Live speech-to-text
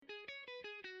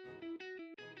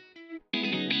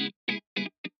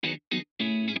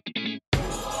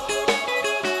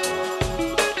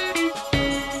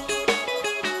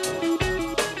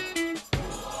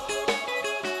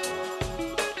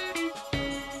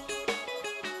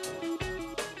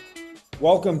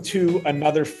Welcome to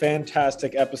another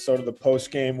fantastic episode of the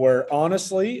post game where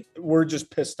honestly, we're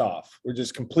just pissed off. We're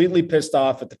just completely pissed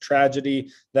off at the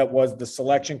tragedy that was the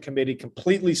selection committee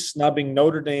completely snubbing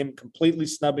Notre Dame, completely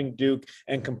snubbing Duke,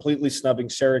 and completely snubbing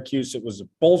Syracuse. It was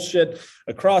bullshit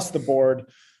across the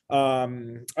board. I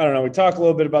don't know. We talk a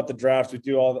little bit about the draft. We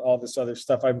do all this other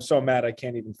stuff. I'm so mad I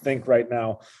can't even think right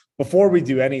now. Before we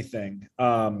do anything,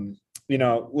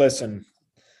 listen,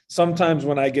 sometimes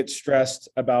when I get stressed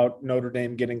about Notre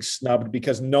Dame getting snubbed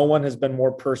because no one has been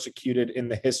more persecuted in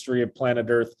the history of planet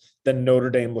Earth than Notre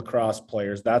Dame lacrosse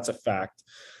players. That's a fact.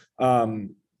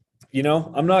 I'm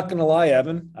not going to lie,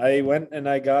 Evan. I went and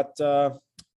I got a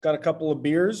couple of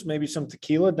beers, maybe some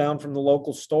tequila down from the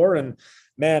local store. And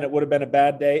man, it would have been a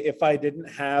bad day if I didn't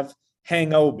have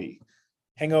Hangobi.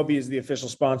 Hangobi is the official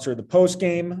sponsor of the post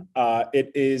game.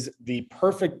 It is the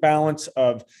perfect balance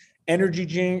of energy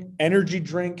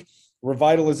drink,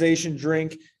 revitalization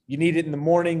drink. You need it in the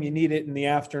morning. You need it in the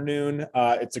afternoon.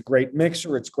 It's a great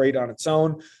mixer. It's great on its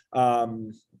own.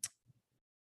 Evan,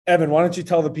 why don't you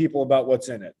tell the people about what's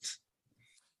in it?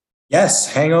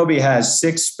 Yes, Hangobi has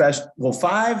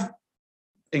five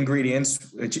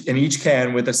ingredients in each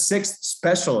can with a sixth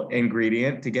special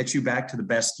ingredient to get you back to the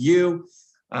best you.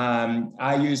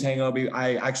 I use Hangobi.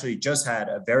 I actually just had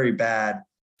a very bad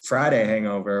Friday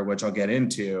hangover, which I'll get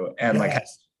into, and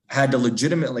had to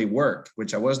legitimately work,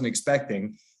 which I wasn't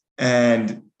expecting.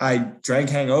 And I drank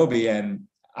Hangobi, and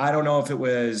I don't know if it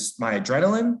was my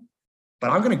adrenaline, but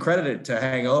I'm going to credit it to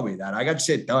Hangobi that I got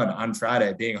shit done on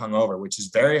Friday being hungover, which is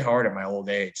very hard at my old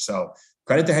age. So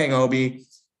credit to Hangobi.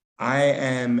 I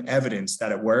am evidence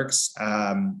that it works.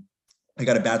 I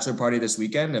got a bachelor party this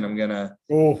weekend, and I'm gonna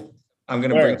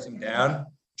bring some down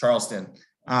Charleston.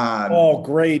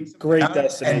 Great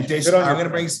destination. And I'm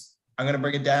gonna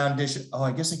bring it down.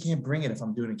 I guess I can't bring it if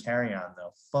I'm doing a carry-on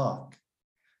though. Fuck.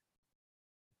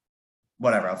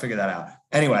 Whatever, I'll figure that out.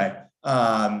 Anyway,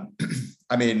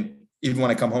 even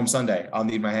when I come home Sunday, I'll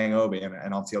need my Hangobi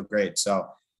and I'll feel great. So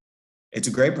it's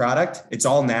a great product. It's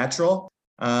all natural,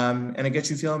 and it gets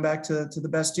you feeling back to the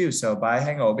best you. So buy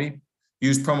Hangobi.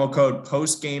 Use promo code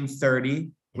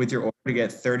POSTGAME30 with your order to get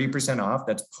 30% off.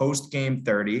 That's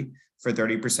POSTGAME30 for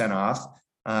 30% off,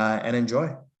 and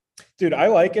enjoy. Dude, I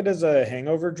like it as a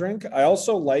hangover drink. I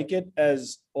also like it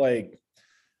as like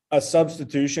a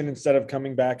substitution instead of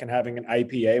coming back and having an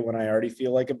IPA when I already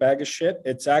feel like a bag of shit.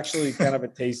 It's actually kind of a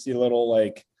tasty little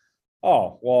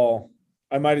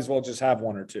I might as well just have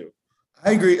one or two.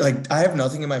 I agree. Like I have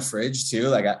nothing in my fridge too.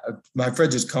 Like my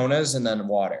fridge is Kona's and then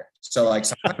water. So like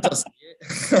sometimes I'll see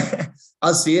it.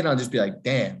 I'll see it and I'll just be like,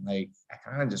 damn, like I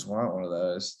kind of just want one of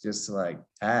those just to like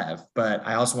have. But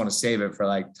I also want to save it for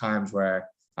like times where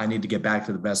I need to get back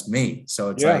to the best me. So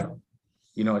it's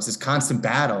it's this constant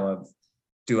battle of,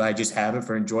 do I just have it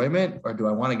for enjoyment or do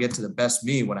I want to get to the best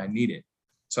me when I need it?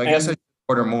 So I guess I should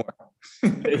order more.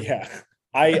 Yeah.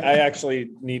 I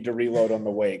actually need to reload on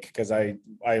the wake because I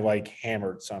like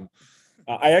hammered some.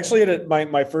 I actually had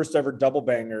my first ever double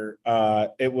banger.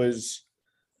 It was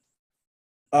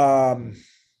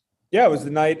it was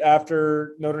the night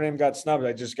after Notre Dame got snubbed.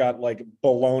 I just got like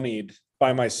baloneyed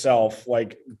by myself.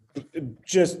 Like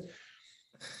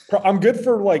I'm good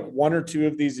for like one or two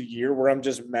of these a year where I'm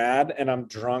just mad and I'm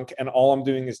drunk and all I'm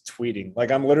doing is tweeting. Like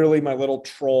I'm literally my little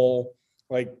troll,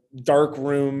 like dark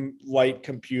room light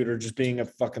computer, just being a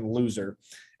fucking loser.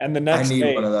 And the next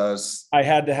day, one of those. I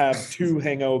had to have two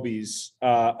Hangobis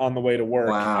on the way to work.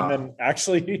 Wow. And then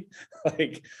actually,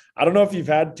 like, I don't know if you've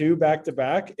had two back to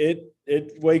back. It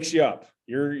wakes you up.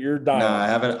 You're dying. No, I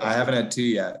haven't had two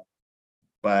yet.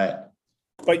 But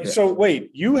yeah. So wait,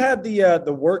 you had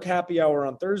the work happy hour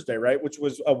on Thursday, right? Which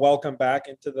was a welcome back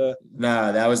into the.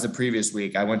 No, that was the previous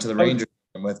week. I went to the Rangers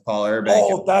with Paul Urban.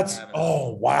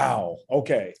 Wow.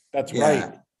 Okay. That's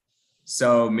right.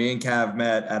 So me and Cav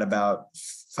met at about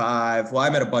 5. Well, I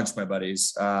met a bunch of my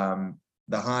buddies. The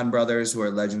Hahn brothers, who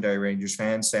are legendary Rangers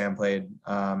fans. Sam played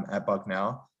at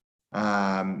Bucknell.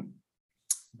 Bunch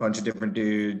of different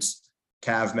dudes.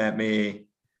 Cav met me.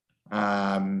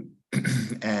 And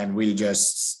we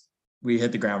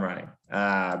hit the ground running.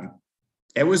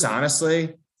 It was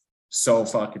honestly so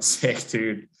fucking sick,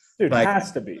 dude. Dude, like,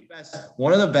 has to be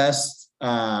one of the best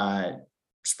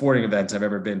sporting events I've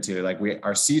ever been to. Like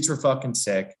our seats were fucking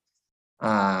sick.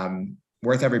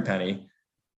 Worth every penny.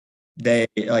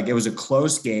 It was a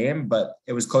close game, but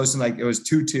it was close and it was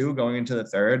 2-2 going into the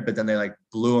third, but then they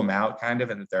blew them out kind of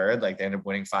in the third. Like they ended up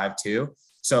winning 5-2.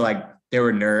 So there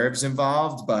were nerves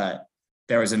involved, but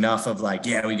there was enough of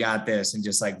we got this and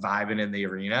just vibing in the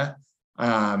arena.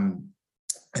 And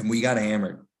we got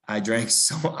hammered. I drank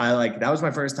that was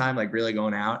my first time really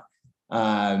going out.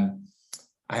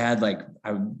 I had like,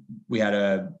 we had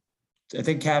I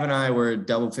think Cav and I were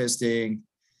double fisting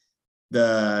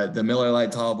the Miller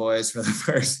Lite Tall Boys for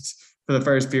the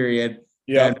first period.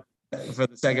 Yeah. For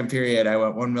the second period, I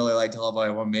went 1 Miller Lite Tall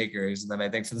Boy, 1 Makers. And then I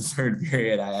think for the third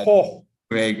period, I had 2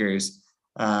 Makers.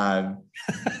 Then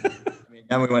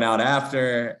we went out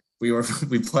after. We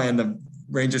planned the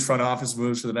Rangers front office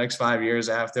moves for the next 5 years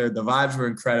after. The vibes were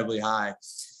incredibly high.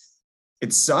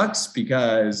 It sucks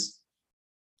because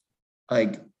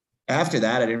like after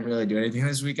that, I didn't really do anything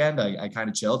this weekend. I kind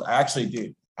of chilled. I actually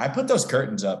did. I put those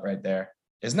curtains up right there.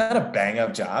 Isn't that a bang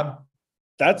up job?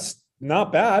 That's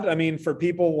not bad. I mean, for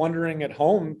people wondering at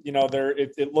home,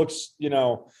 it looks,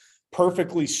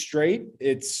 perfectly straight.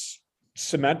 It's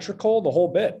symmetrical, the whole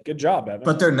bit. Good job, Evan.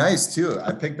 But they're nice too.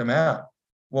 I picked them out.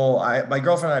 Well, my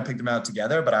girlfriend and I picked them out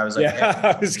together, but I was like, yeah, hey.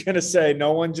 I was going to say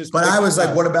no one just, but I was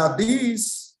like, what about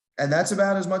these? And that's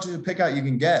about as much as a pick out you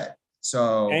can get.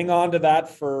 So hang on to that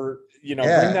for, bring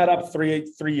that up three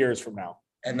years from now.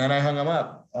 And then I hung them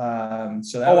up.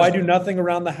 I do nothing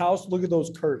around the house. Look at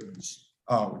those curtains.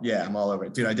 Oh yeah, I'm all over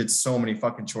it. Dude, I did so many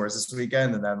fucking chores this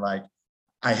weekend. And then like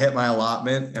I hit my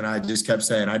allotment and I just kept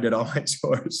saying I did all my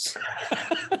chores.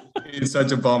 It's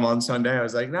such a bum on Sunday. I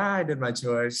was like, nah, I did my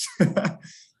chores.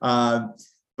 But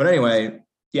anyway,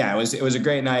 yeah, it was a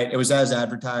great night. It was as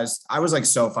advertised. I was like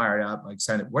so fired up. Like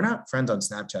we're not friends on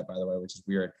Snapchat, by the way, which is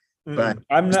weird. But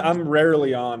I'm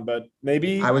rarely on, but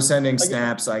maybe I was sending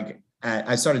snaps like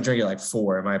I started drinking like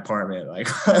 4 in my apartment. Like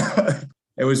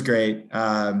it was great.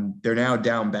 They're now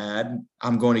down bad.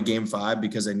 I'm going to game 5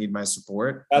 because I need my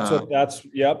support.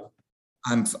 Yep.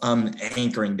 I'm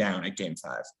anchoring down at game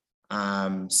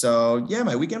 5. So yeah,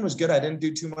 my weekend was good. I didn't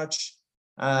do too much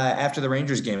after the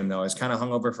Rangers game though. I was kind of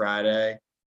hungover Friday.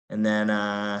 And then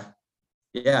I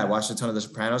watched a ton of The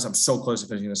Sopranos. I'm so close to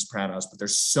finishing The Sopranos, but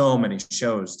there's so many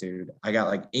shows, dude. I got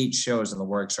like 8 shows in the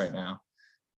works right now.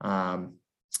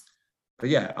 But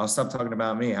yeah, I'll stop talking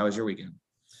about me. How was your weekend?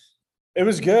 It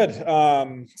was good.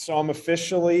 So I'm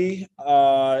officially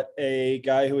a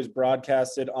guy who is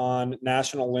broadcasted on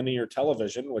national linear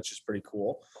television, which is pretty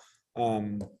cool.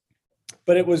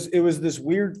 But it was this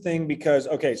weird thing because,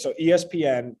 so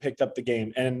ESPN picked up the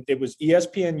game and it was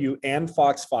ESPNU and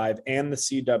Fox 5 and the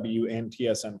CW and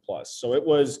TSN Plus. So it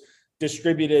was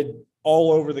distributed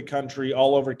all over the country,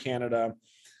 all over Canada,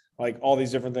 like all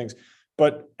these different things.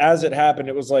 But as it happened,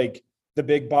 it was like the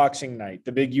big boxing night,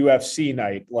 the big UFC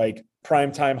night, like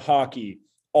primetime hockey,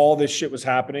 all this shit was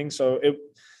happening. So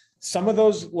some of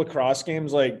those lacrosse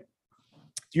games, like,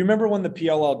 do you remember when the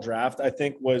PLL draft, I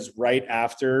think, was right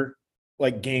after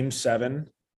like game 7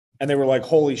 and they were like,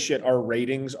 holy shit, our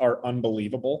ratings are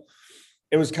unbelievable.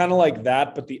 It was kind of like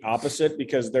that, but the opposite,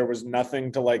 because there was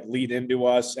nothing to like lead into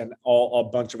us and a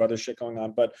bunch of other shit going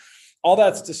on. But all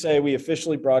that's to say, we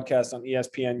officially broadcast on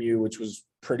ESPNU, which was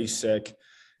pretty sick.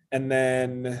 And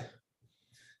then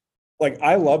like,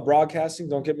 I love broadcasting.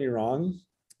 Don't get me wrong.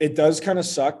 It does kind of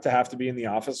suck to have to be in the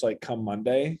office like come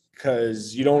Monday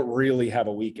because you don't really have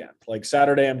a weekend. Like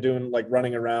Saturday, I'm doing like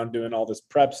running around doing all this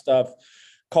prep stuff,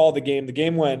 call the game. The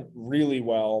game went really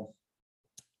well.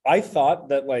 I thought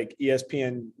that like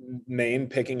ESPN Maine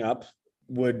picking up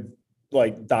would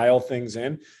like dial things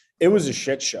in. It was a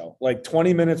shit show. Like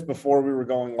 20 minutes before we were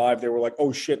going live, they were like,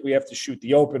 oh shit, we have to shoot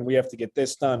the open. We have to get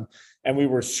this done. And we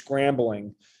were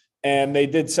scrambling and they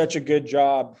did such a good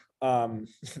job.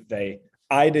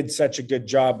 I did such a good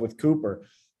job with Cooper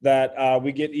that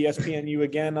we get ESPNU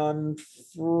again on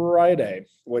Friday,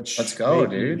 which let's go,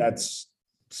 dude. That's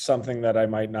something that I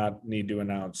might not need to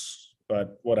announce,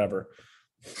 but whatever.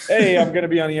 Hey, I'm going to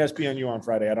be on ESPNU on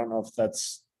Friday. I don't know if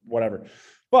that's whatever,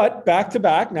 but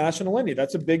back-to-back national indie.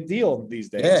 That's a big deal these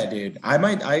days. Yeah, dude. I'm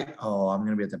going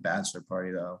to be at the bachelor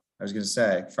party though. I was going to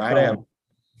say Friday.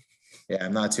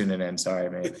 I'm not tuning in. Sorry,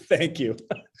 mate. Thank you.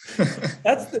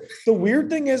 That's the weird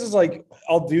thing is like,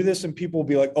 I'll do this and people will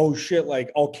be like, oh shit,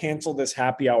 like I'll cancel this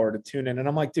happy hour to tune in. And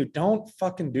I'm like, dude, don't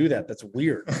fucking do that. That's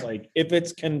weird. Like if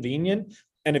it's convenient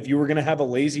and if you were going to have a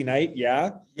lazy night, yeah.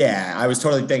 Yeah. I was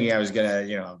totally thinking I was going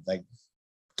to, like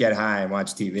get high and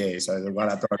watch TV. So I was like, why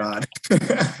not throw it on?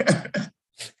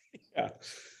 Yeah.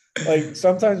 Like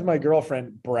sometimes my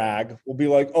girlfriend brag will be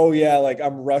like, oh yeah, like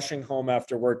I'm rushing home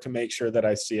after work to make sure that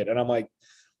I see it. And I'm like,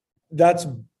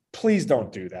 please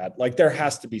don't do that. Like there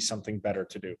has to be something better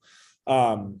to do.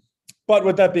 But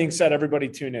with that being said, everybody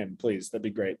tune in, please. That'd be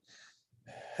great.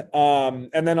 And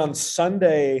then on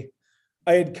Sunday,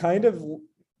 I had kind of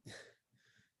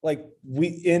like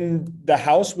in the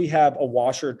house, we have a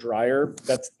washer dryer.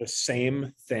 That's the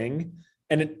same thing.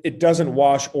 And it doesn't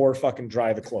wash or fucking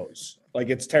dry the clothes. Like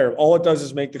it's terrible. All it does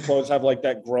is make the clothes have like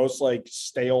that gross, like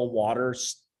stale water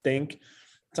stink.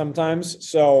 sometimes.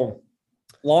 So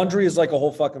laundry is like a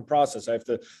whole fucking process. I have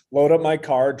to load up my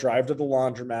car, drive to the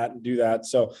laundromat and do that.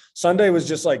 So Sunday was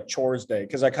just like chores day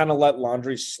because I kind of let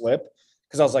laundry slip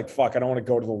because I was like, fuck, I don't want to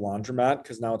go to the laundromat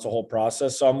because now it's a whole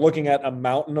process. So I'm looking at a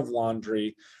mountain of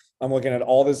laundry. I'm looking at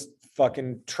all this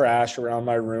fucking trash around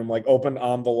my room, like open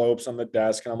envelopes on the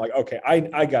desk. And I'm like, okay,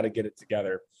 I got to get it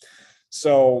together.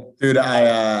 So, dude, oh,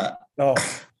 I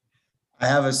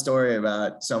have a story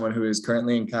about someone who is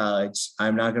currently in college.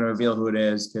 I'm not going to reveal who it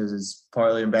is because it's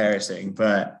partly embarrassing,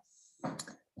 but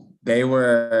they're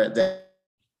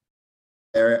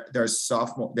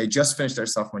sophomore. They just finished their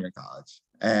sophomore year of college,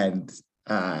 and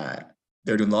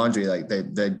they're doing laundry. Like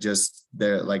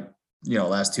they're like,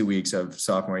 last 2 weeks of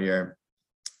sophomore year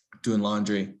doing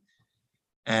laundry,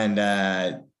 and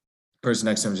person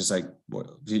next to him is just like,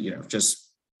 just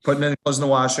putting in clothes in the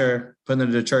washer, putting the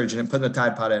detergent in, putting the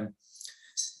Tide Pod in.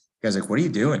 The guy's like, what are you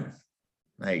doing?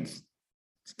 Like,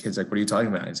 the kid's like, what are you talking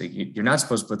about? He's like, you're not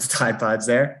supposed to put the Tide Pods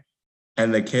there.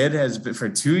 And the kid has been, for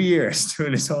 2 years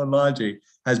doing his own laundry,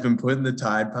 has been putting the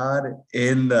Tide Pod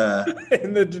in the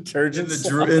in the detergent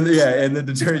slot. in the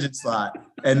detergent slot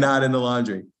and not in the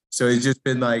laundry. So he's just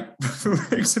been like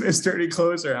mixing his dirty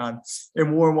clothes around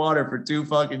in warm water for 2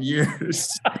 fucking years.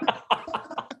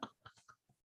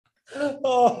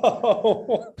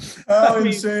 Oh, how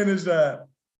insane is that?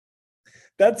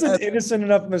 That's an innocent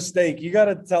enough mistake. You got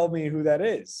to tell me who that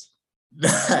is.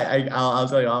 I'll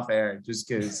tell you off air, just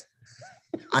because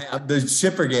the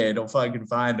ship brigade will fucking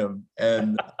find him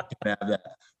and have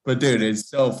that. But dude, it's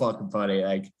so fucking funny.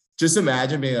 Like, just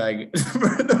imagine being like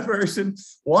the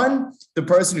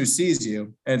person who sees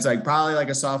you, and it's like probably like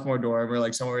a sophomore dorm or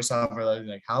like somewhere sophomore,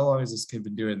 like, how long has this kid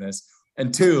been doing this?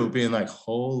 And 2, being like,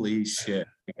 holy shit,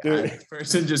 the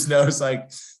person just knows like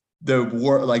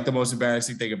the most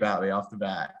embarrassing thing about me off the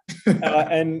bat.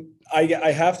 And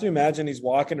I have to imagine he's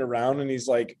walking around and he's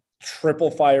like triple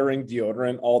firing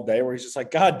deodorant all day, where he's just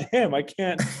like, God damn, I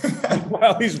can't.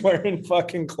 While he's wearing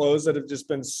fucking clothes that have just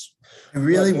been. I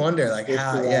really wonder, like,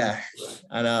 how. Yeah,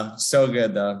 I know. So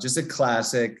good though. Just a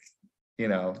classic,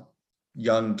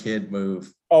 young kid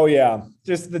move. Oh yeah,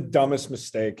 just the dumbest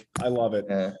mistake. I love it.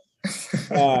 Yeah.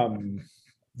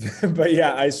 But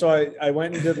yeah, I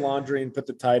went and did laundry and put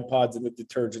the Tide Pods in the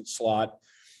detergent slot,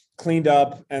 cleaned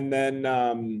up, and then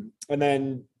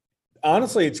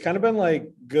honestly, it's kind of been like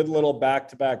good little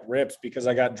back-to-back rips because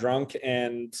I got drunk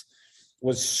and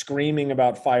was screaming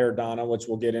about Fire Donna, which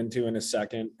we'll get into in a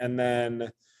second, and then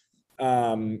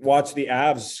watched the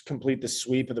Avs complete the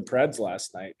sweep of the Preds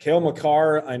last night. Cale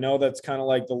Makar, I know that's kind of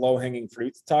like the low-hanging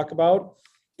fruit to talk about.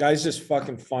 Guy's just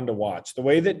fucking fun to watch. The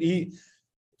way that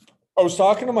I was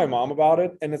talking to my mom about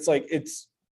it, and it's like, it's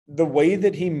the way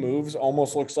that he moves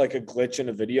almost looks like a glitch in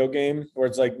a video game where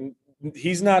it's like,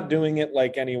 he's not doing it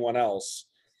like anyone else.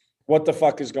 What the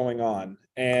fuck is going on?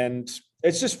 And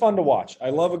it's just fun to watch.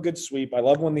 I love a good sweep. I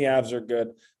love when the Avs are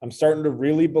good. I'm starting to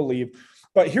really believe.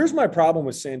 But here's my problem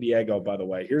with San Diego, by the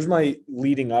way. Here's my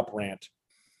leading up rant.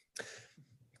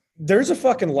 There's a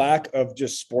fucking lack of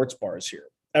just sports bars here.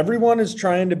 Everyone is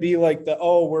trying to be like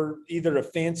we're either a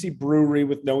fancy brewery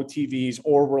with no TVs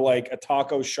or we're like a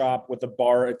taco shop with a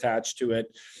bar attached to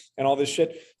it and all this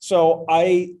shit. So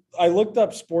I looked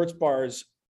up sports bars.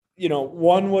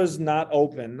 One was not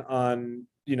open on,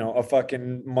 a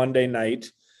fucking Monday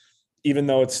night, even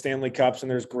though it's Stanley Cups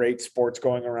and there's great sports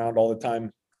going around all the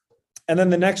time. And then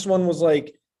the next one was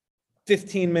like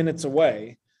 15 minutes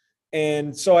away.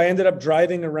 And so I ended up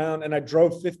driving around and I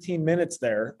drove 15 minutes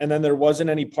there. And then there wasn't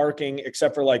any parking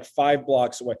except for like 5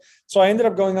 blocks away. So I ended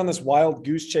up going on this wild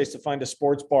goose chase to find a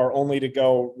sports bar only to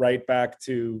go right back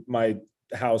to my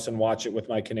house and watch it with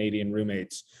my Canadian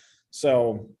roommates.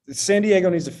 So San Diego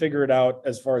needs to figure it out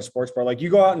as far as sports bar. Like, you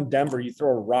go out in Denver, you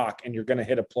throw a rock and you're going to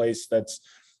hit a place that's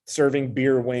serving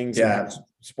beer, wings, and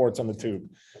sports on the tube.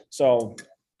 So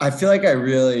I feel like I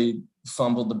really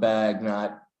fumbled the bag,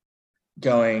 not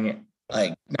drinking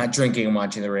and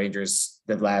watching the Rangers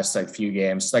the last few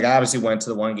games. Like, I obviously went to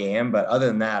the one game, but other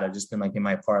than that, I've just been like in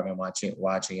my apartment watching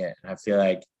it. And I feel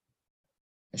like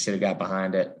I should have got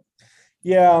behind it.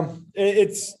 Yeah,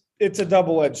 it's a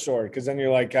double-edged sword because then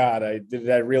you're like, God, did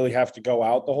I really have to go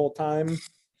out the whole time?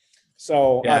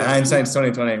 So yeah, hindsight's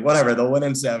 2020. Whatever, they'll win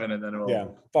in 7 and then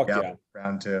we'll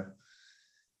round 2.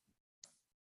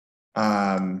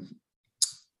 I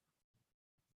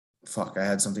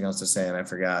had something else to say and I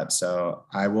forgot. So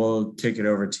I will kick it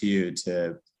over to you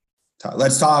to talk.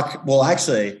 Let's talk. Well,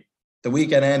 actually, the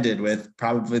weekend ended with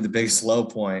probably the biggest low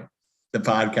point the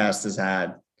podcast has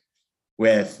had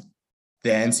with the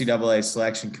NCAA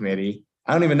selection committee.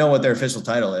 I don't even know what their official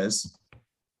title is.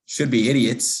 should be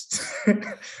idiots.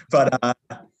 But,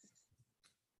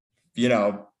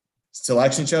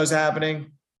 selection show's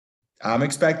happening. I'm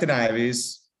expecting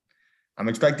Ivies. I'm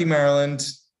expecting Maryland.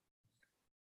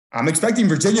 I'm expecting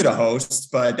Virginia to host,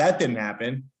 but that didn't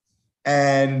happen.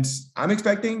 And I'm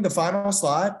expecting the final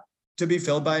slot to be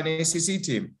filled by an ACC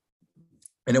team.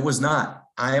 And it was not.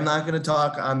 I am not going to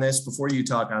talk on this before you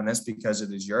talk on this because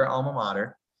it is your alma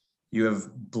mater. You have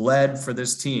bled for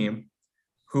this team,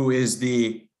 who is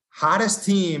the hottest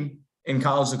team in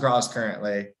college lacrosse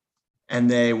currently. And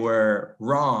they were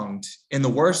wronged in the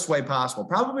worst way possible,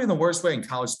 probably in the worst way in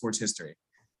college sports history.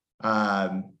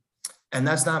 And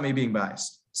that's not me being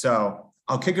biased. So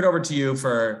I'll kick it over to you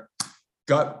for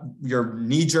your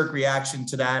knee-jerk reaction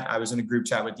to that. I was in a group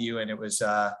chat with you and it was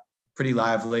pretty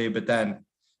lively, but then,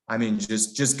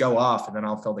 just go off and then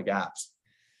I'll fill the gaps.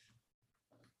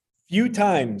 Few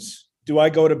times do I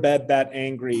go to bed that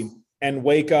angry and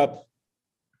wake up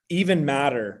even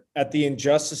madder at the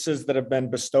injustices that have been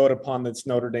bestowed upon this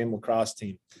Notre Dame lacrosse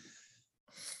team.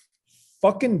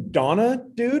 Fucking Donna,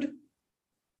 dude.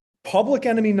 Public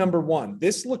enemy number one.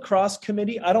 This lacrosse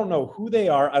committee, I don't know who they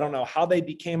are. I don't know how they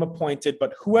became appointed,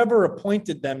 but whoever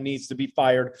appointed them needs to be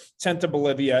fired, sent to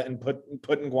Bolivia, and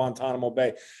put in Guantanamo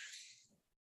Bay.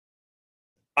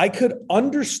 I could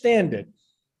understand it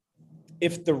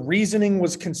if the reasoning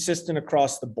was consistent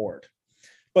across the board,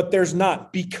 but there's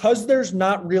not, because there's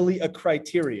not really a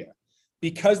criteria,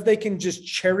 because they can just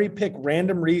cherry pick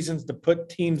random reasons to put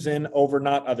teams in over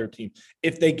not other teams.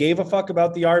 If they gave a fuck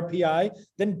about the RPI,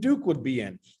 then Duke would be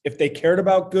in. If they cared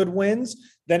about good wins,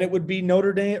 then it would be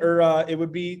Notre Dame, or it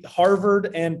would be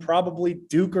Harvard and probably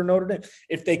Duke or Notre Dame.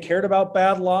 If they cared about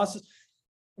bad losses,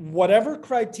 whatever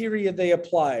criteria they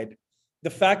applied, the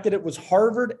fact that it was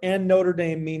Harvard and Notre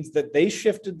Dame means that they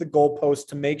shifted the goalpost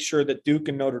to make sure that Duke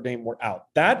and Notre Dame were out.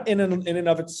 That in and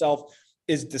of itself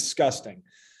is disgusting.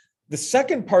 The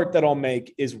second part that I'll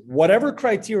make is whatever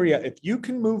criteria, if you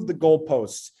can move the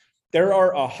goalposts, there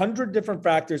are 100 different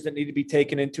factors that need to be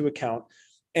taken into account.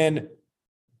 And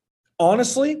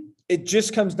honestly, it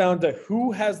just comes down to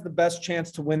who has the best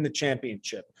chance to win the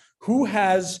championship, who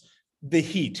has the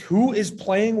heat, who is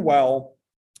playing well,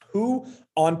 who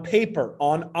on paper,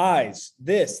 on eyes,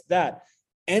 this, that,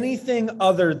 anything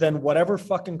other than whatever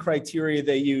fucking criteria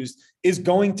they used is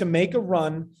going to make a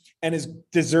run and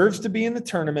deserves to be in the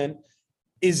tournament,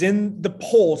 is in the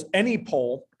polls, any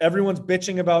poll. Everyone's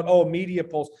bitching about, media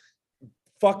polls.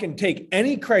 Fucking take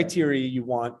any criteria you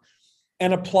want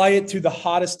and apply it to the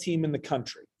hottest team in the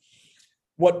country.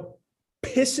 What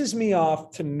pisses me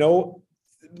off to know,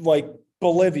 like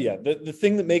Bolivia, the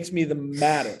thing that makes me the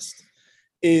maddest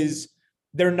is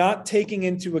they're not taking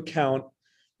into account,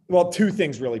 two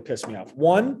things really piss me off.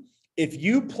 One, if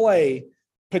you play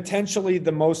potentially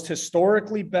the most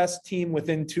historically best team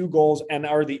within 2 goals and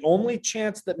are the only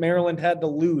chance that Maryland had to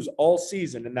lose all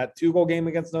season in that 2-goal game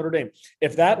against Notre Dame,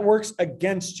 if that works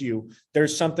against you,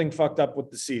 there's something fucked up with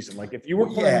the season. Like if you were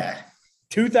playing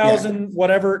 2000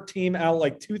 whatever team out,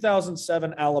 like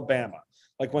 2007 Alabama,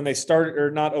 like when they started, or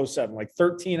not 07, like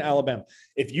 13 Alabama.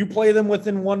 If you play them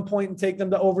within 1 point and take them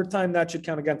to overtime, that should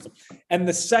count against them. And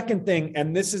the second thing,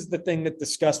 and this is the thing that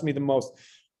disgusts me the most,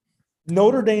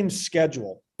 Notre Dame's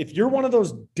schedule. If you're one of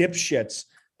those dipshits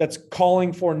that's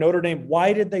calling for Notre Dame,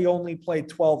 why did they only play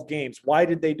 12 games? Why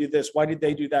did they do this? Why did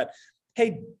they do that?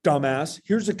 Hey, dumbass,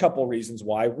 here's a couple reasons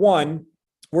why. One,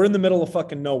 we're in the middle of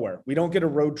fucking nowhere. We don't get a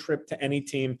road trip to any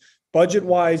team.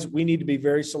 Budget-wise, we need to be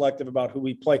very selective about who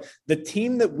we play. The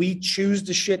team that we choose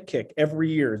to shit kick every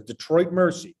year is Detroit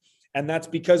Mercy. And that's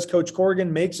because Coach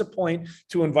Corrigan makes a point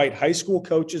to invite high school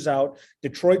coaches out.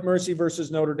 Detroit Mercy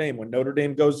versus Notre Dame. When Notre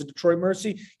Dame goes to Detroit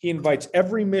Mercy, he invites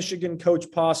every Michigan coach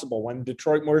possible. When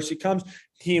Detroit Mercy comes,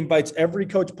 he invites every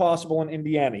coach possible in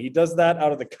Indiana. He does that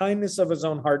out of the kindness of his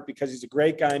own heart because he's a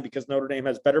great guy and because Notre Dame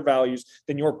has better values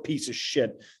than your piece of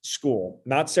shit school.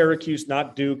 Not Syracuse,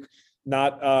 not Duke,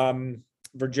 not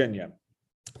Virginia,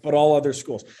 but all other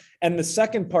schools. And the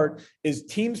second part is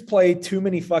teams play too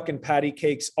many fucking patty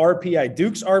cakes. RPI.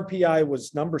 Duke's RPI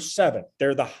was number 7.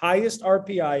 They're the highest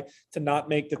RPI to not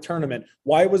make the tournament.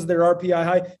 Why was their RPI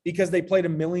high? Because they played a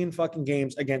million fucking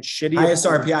games against shitty. Highest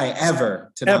RPI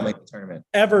ever to not make the tournament.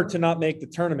 Ever to not make the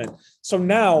tournament. So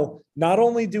now, not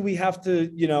only do we have to,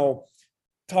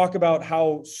 talk about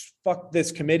how fucked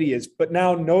this committee is, but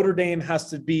now Notre Dame has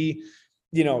to be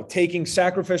taking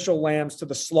sacrificial lambs to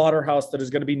the slaughterhouse that is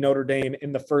going to be Notre Dame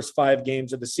in the first 5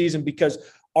 games of the season, because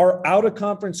our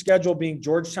out-of-conference schedule being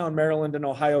Georgetown, Maryland, and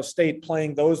Ohio State,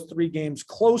 playing those 3 games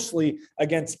closely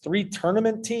against 3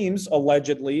 tournament teams,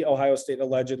 allegedly, Ohio State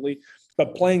allegedly,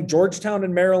 but playing Georgetown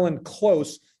and Maryland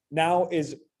close now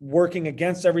is working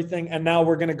against everything. And now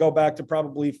we're going to go back to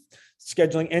probably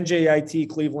scheduling NJIT,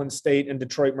 Cleveland State, and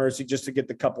Detroit Mercy just to get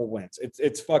the couple wins.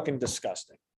 It's fucking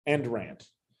disgusting. End rant.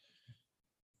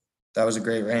 That was a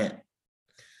great rant.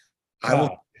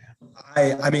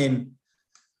 I mean,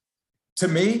 to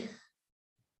me,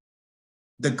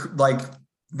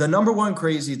 the number one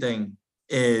crazy thing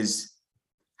is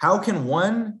how can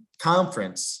one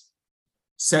conference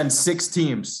send 6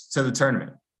 teams to the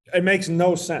tournament? It makes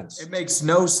no sense. It makes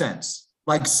no sense.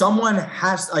 Like someone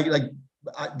has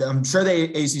I'm sure the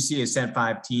ACC has sent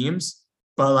 5 teams,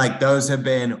 but like those have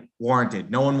been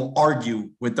warranted. No one will argue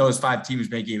with those 5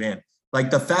 teams making it in. Like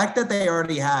the fact that they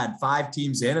already had 5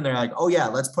 teams in and they're like, oh yeah,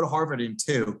 let's put Harvard in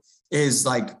too is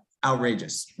like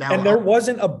outrageous. Now, and there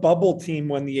wasn't a bubble team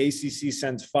when the ACC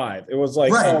sends 5. It was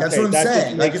like, right. That's what I'm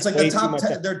saying. Like it's like the top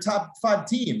 10, their top 5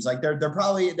 teams. Like they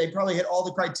probably hit all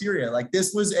the criteria. Like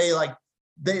this was a like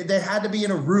they had to be in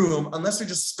a room unless they're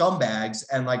just scumbags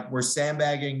and like we're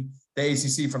sandbagging the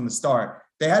ACC from the start.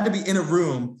 They had to be in a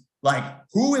room like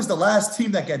who is the last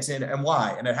team that gets in and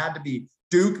why? And it had to be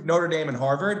Duke, Notre Dame, and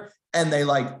Harvard. And they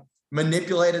like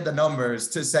manipulated the numbers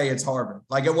to say it's Harvard.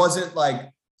 Like it wasn't like,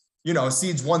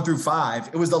 seeds 1 through 5.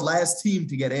 It was the last team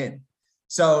to get in.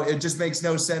 So it just makes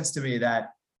no sense to me that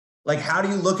like, how do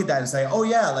you look at that and say, oh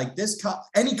yeah, like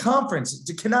any conference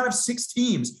cannot have 6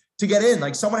 teams to get in.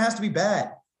 Like someone has to be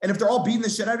bad. And if they're all beating the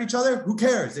shit out of each other, who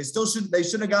cares? They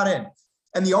shouldn't have got in.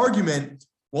 And the argument,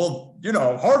 well,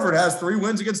 Harvard has 3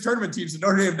 wins against tournament teams and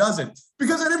Notre Dame doesn't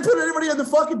because they didn't put anybody in the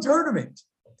fucking tournament.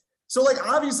 So like,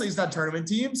 obviously it's not tournament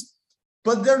teams,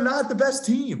 but they're not the best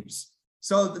teams.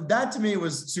 So that to me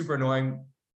was super annoying.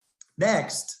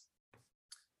 Next,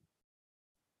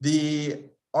 the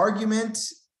argument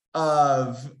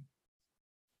of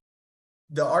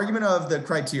the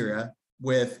criteria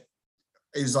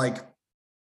is like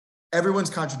everyone's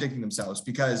contradicting themselves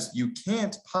because you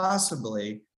can't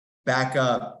possibly back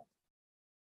up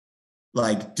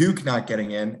like Duke not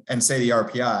getting in and say the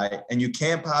RPI, and you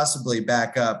can't possibly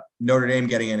back up Notre Dame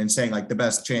getting in and saying like the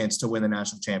best chance to win the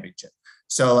national championship.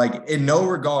 So like in no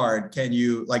regard can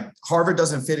you like Harvard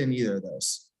doesn't fit in either of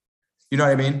those. You know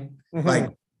what I mean? Mm-hmm. Like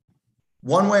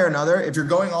one way or another, if you're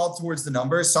going all towards the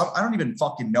numbers, I don't even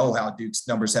fucking know how Duke's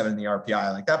number 7 in the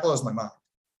RPI. Like that blows my mind.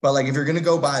 But like if you're gonna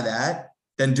go by that,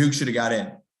 then Duke should have got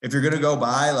in. If you're gonna go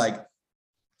by like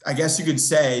I guess you could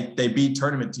say they beat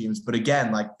tournament teams, but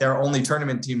again, like they're only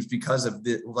tournament teams because of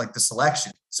the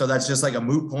selection. So that's just like a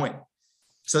moot point.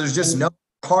 So there's just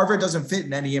Harvard doesn't fit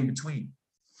in any in between.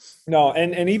 No.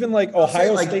 And even like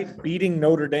Ohio State beating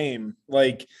Notre Dame,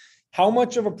 like how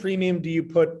much of a premium do you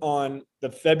put on the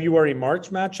February,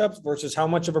 March matchups versus how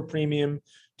much of a premium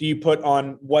do you put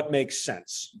on what makes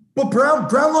sense? But Brown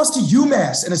lost to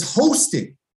UMass and is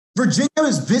hosting. Virginia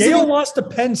is visiting. Yale lost to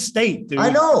Penn State, dude. I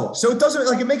know. So it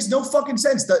doesn't it makes no fucking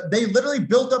sense that they literally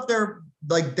built up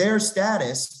their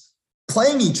status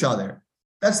playing each other.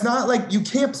 That's not like you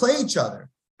can't play each other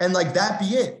and like that be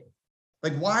it.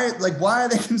 Why are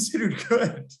they considered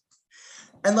good?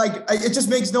 And it just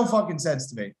makes no fucking sense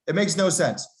to me. It makes no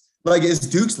sense. Like is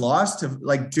Duke lost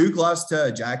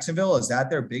to Jacksonville? Is that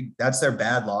that's their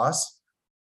bad loss?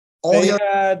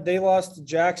 They lost to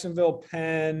Jacksonville,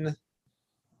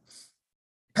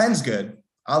 Penn's good.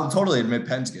 I'll totally admit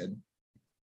Penn's good.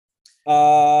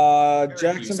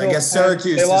 Jacksonville. I guess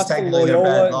Syracuse is technically their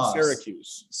bad loss.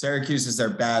 Syracuse is their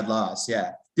bad loss.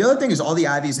 Yeah. The other thing is all the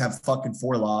Ivies have fucking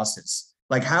 4 losses.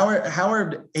 Like how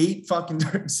are 8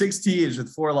 fucking 6 teams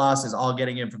with 4 losses all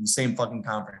getting in from the same fucking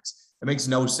conference? It makes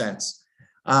no sense.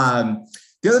 The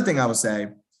other thing I will say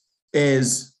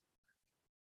is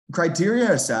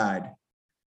criteria aside,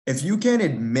 if you can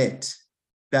admit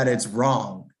that it's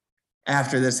wrong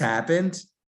after this happened,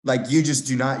 like you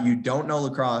don't know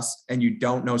lacrosse and you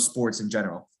don't know sports in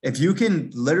general. If you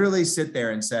can literally sit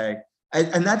there and say,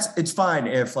 and it's fine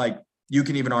if like you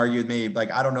can even argue with me,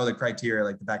 like I don't know the criteria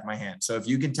like the back of my hand. So if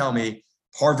you can tell me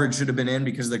Harvard should have been in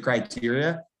because of the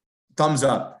criteria, thumbs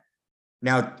up.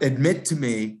 Now admit to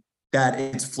me that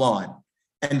it's flawed.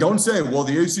 And don't say, well,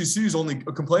 the ACC is only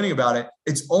complaining about it.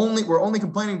 We're only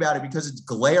complaining about it because it's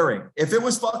glaring. If it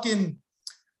was fucking,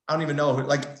 I don't even know.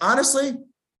 Like, honestly,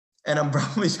 and I'm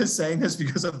probably just saying this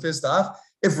because I'm pissed off.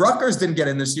 If Rutgers didn't get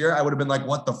in this year, I would have been like,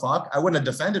 what the fuck? I wouldn't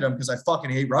have defended them because I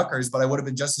fucking hate Rutgers, but I would have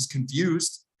been just as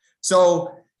confused.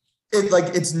 So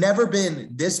it's never been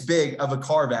this big of a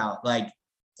carve out, like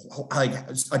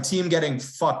a team getting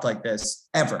fucked like this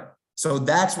ever. So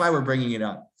that's why we're bringing it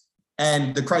up.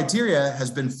 And the criteria has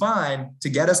been fine to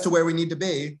get us to where we need to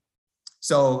be.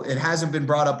 So it hasn't been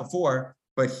brought up before,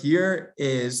 but here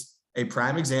is a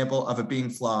prime example of it being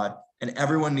flawed. And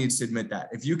everyone needs to admit that.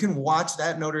 If you can watch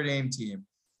that Notre Dame team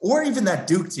or even that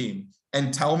Duke team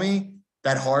and tell me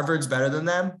that Harvard's better than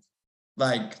them,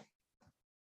 like,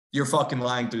 you're fucking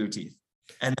lying through your teeth.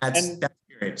 And that's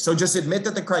period. So just admit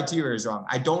that the criteria is wrong.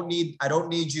 I don't need them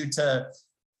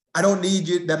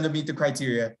to meet the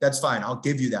criteria. That's fine. I'll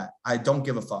give you that. I don't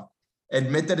give a fuck.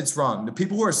 Admit that it's wrong. The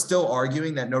people who are still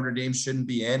arguing that Notre Dame shouldn't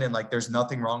be in and like there's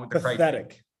nothing wrong with the criteria.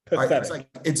 Pathetic. It's like,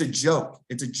 it's a joke.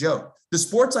 It's a joke. The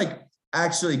sport's like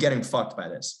actually getting fucked by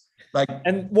this. Like,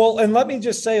 and let me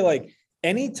just say, like,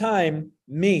 anytime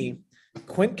me,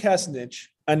 Quint Kesnich,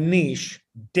 Anish,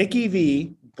 Dickie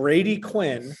V, Brady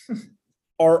Quinn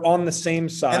are on the same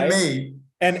side,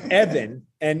 and me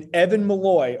and Evan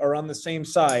Malloy are on the same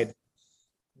side,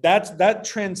 that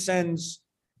transcends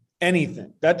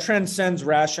anything. That transcends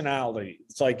rationality.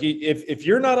 It's like, if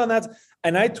you're not on that,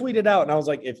 and I tweeted out and I was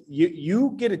like, if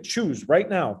you get to choose right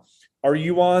now, are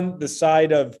you on the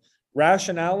side of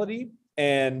rationality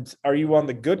and are you on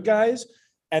the good guys?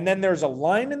 And then there's a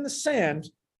line in the sand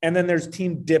and then there's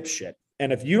team dipshit.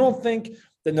 And if you don't think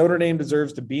that Notre Dame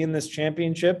deserves to be in this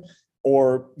championship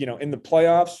or, in the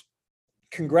playoffs,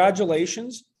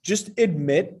 congratulations. Just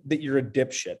admit that you're a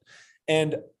dipshit.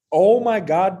 And oh my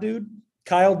God, dude,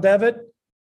 Kyle Devitt,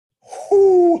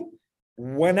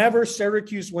 whenever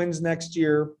Syracuse wins next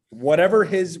year, whatever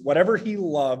he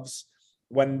loves,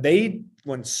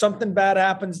 when something bad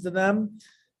happens to them,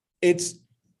 it's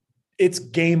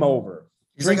game over.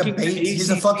 He's like a bait. He's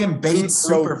a fucking bait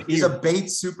super. He's a bait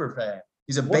super fan.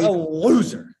 He's a bait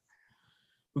loser.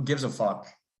 Who gives a fuck?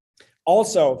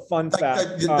 Also, fun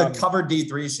fact. The cover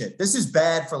D3 shit. This is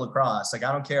bad for lacrosse. Like,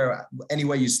 I don't care any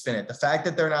way you spin it. The fact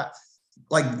that they're not,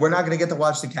 like, we're not going to get to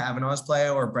watch the Kavanaughs play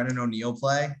or Brennan O'Neill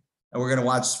play. And we're going to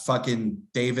watch fucking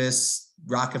Davis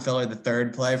Rockefeller the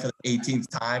third play for the 18th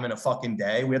time in a fucking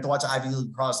day. We have to watch Ivy League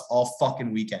lacrosse all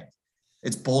fucking weekend.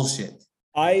 It's bullshit.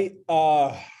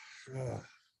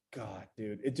 God,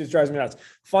 dude, it just drives me nuts.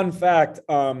 Fun fact,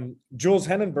 Jules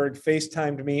Henenberg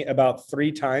FaceTimed me about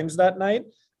 3 times that night.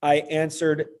 I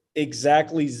answered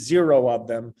exactly 0 of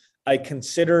them. I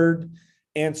considered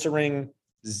answering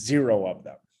 0 of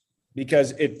them.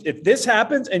 Because if this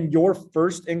happens and your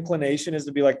first inclination is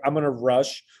to be like, I'm going to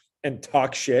rush and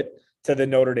talk shit to the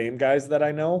Notre Dame guys that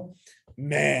I know,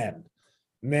 man,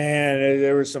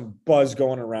 there was some buzz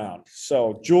going around.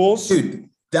 So, Jules, dude,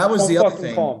 that was the other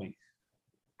thing. Call me.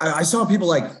 I saw people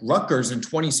like Rutgers in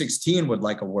 2016 would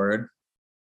like a word,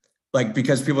 like,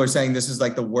 because people are saying this is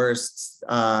like the worst.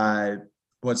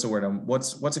 What's the word?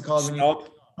 What's it called?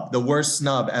 The worst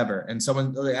snub ever. And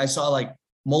I saw like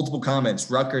multiple comments.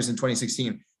 Rutgers in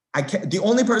 2016. The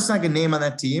only person I can name on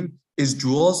that team is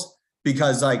Jules,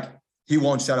 because like he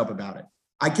won't shut up about it.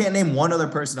 I can't name one other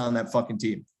person on that fucking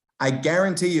team. I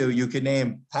guarantee you could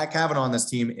name Pat Cavanaugh on this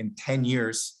team in 10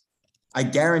 years. I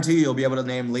guarantee you'll be able to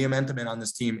name Liam Entenmann on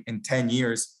this team in 10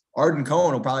 years. Arden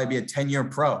Cohen will probably be a 10-year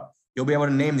pro. You'll be able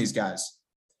to name these guys.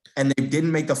 And they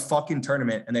didn't make the fucking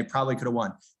tournament, and they probably could have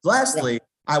won. Lastly,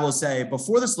 I will say,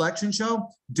 before the selection show,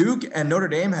 Duke and Notre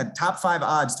Dame had top 5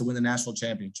 odds to win the national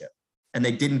championship, and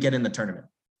they didn't get in the tournament.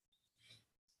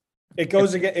 It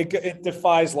goes again. It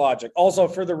defies logic. Also,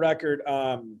 for the record,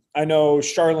 I know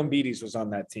Charlon Beatties was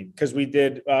on that team because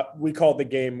we called the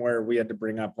game where we had to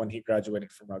bring up when he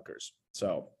graduated from Rutgers.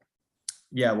 So,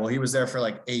 yeah, well, he was there for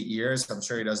like 8 years. I'm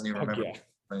sure he doesn't even remember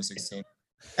 2016,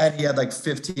 and he had like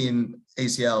 15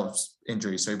 ACL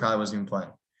injuries, so he probably wasn't even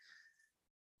playing.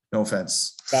 No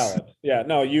offense. Valid. Yeah.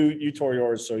 No, you tore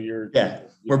yours, so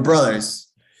we're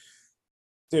brothers,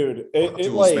 dude.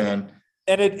 Jules, man.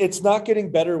 And it's not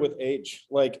getting better with age.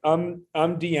 Like I'm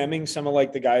DMing some of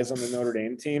like the guys on the Notre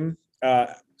Dame team.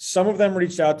 Some of them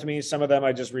reached out to me. Some of them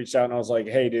I just reached out and I was like,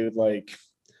 hey dude, like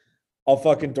I'll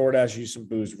fucking DoorDash you some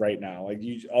booze right now. Like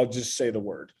I'll just say the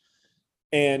word.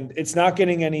 And it's not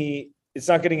getting any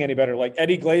better. Like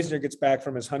Eddie Glazner gets back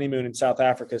from his honeymoon in South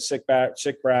Africa, sick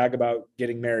brag about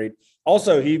getting married.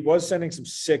 Also, he was sending some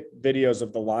sick videos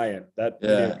of the lion.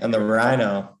 And the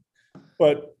rhino.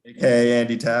 But hey,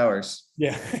 Andy Towers.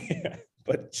 Yeah.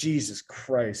 But Jesus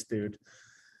Christ, dude.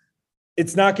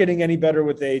 It's not getting any better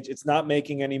with age. It's not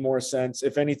making any more sense.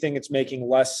 If anything, it's making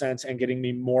less sense and getting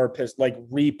me more pissed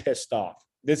off.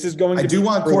 This is going to I do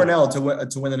want Cornell to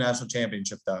win the national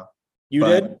championship, though. You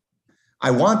did? I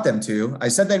want them to. I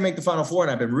said they'd make the Final Four,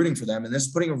 and I've been rooting for them, and this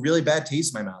is putting a really bad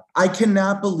taste in my mouth. I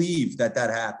cannot believe that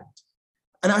happened.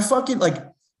 And I fucking, like,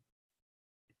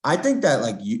 I think that,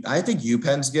 like, I think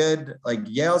UPenn's good. Like,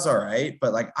 Yale's all right.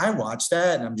 But, like, I watched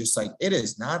that, and I'm just like, it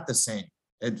is not the same.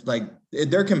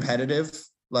 They're competitive,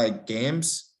 like,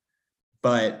 games.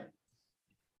 But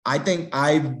I think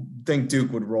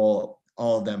Duke would roll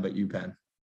all of them but UPenn.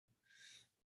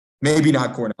 Maybe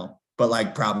not Cornell, but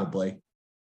like probably.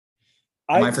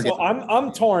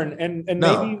 I'm torn, and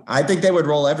no, maybe I think they would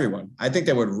roll everyone. I think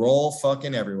they would roll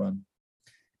fucking everyone.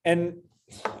 And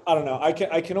I don't know. I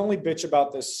can only bitch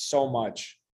about this so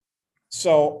much.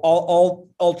 So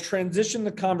I'll transition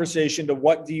the conversation to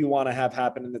what do you want to have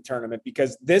happen in the tournament,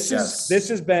 because this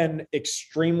has been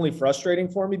extremely frustrating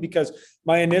for me, because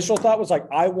my initial thought was like,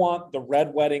 I want the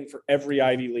red wedding for every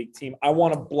Ivy League team. I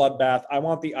want a bloodbath. I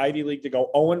want the Ivy League to go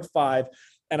 0-5,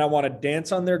 and I want to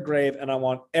dance on their grave, and I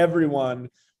want everyone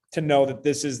to know that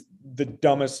this is the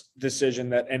dumbest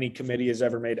decision that any committee has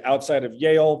ever made, outside of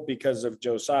Yale because of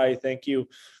Josiah. Thank you.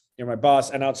 You're my boss.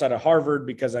 And outside of Harvard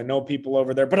because I know people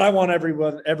over there, but I want every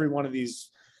one of these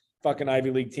fucking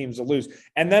Ivy League teams to lose.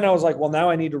 And then I was like, well,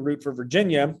 now I need to root for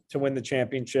Virginia to win the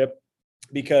championship,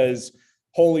 because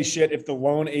holy shit, if the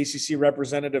lone ACC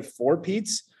representative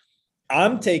four-peats,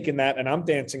 I'm taking that and I'm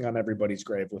dancing on everybody's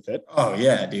grave with it. Oh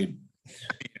yeah, dude.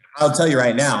 I'll tell you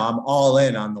right now, I'm all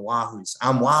in on the Wahoos.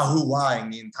 I'm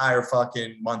Wahoo-wahing the entire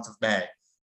fucking month of May.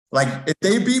 Like, if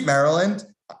they beat Maryland,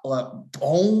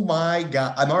 oh my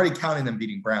God. I'm already counting them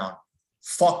beating Brown.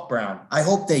 Fuck Brown. I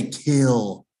hope they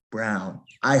kill Brown.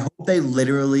 I hope they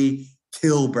literally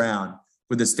kill Brown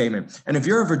with this statement. And if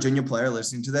you're a Virginia player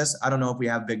listening to this, I don't know if we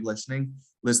have big listening.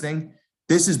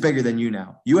 This is bigger than you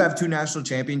now. You have 2 national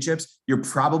championships. You're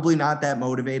probably not that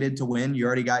motivated to win. You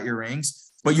already got your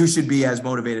rings, but you should be as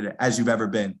motivated as you've ever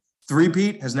been.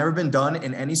 Three-peat has never been done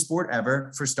in any sport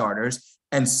ever, for starters.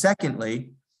 And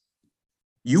secondly,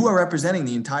 you are representing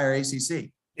the entire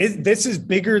ACC. This is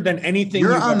bigger than anything.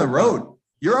 You're on the road.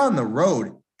 You're on the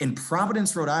road in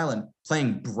Providence, Rhode Island,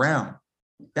 playing Brown.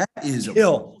 That is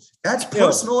That's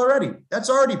personal already. That's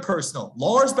already personal.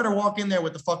 Lars better walk in there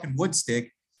with the fucking wood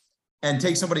stick and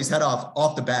take somebody's head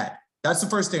off the bat. That's the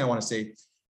first thing I want to see.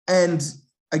 And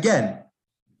again,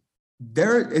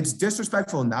 it's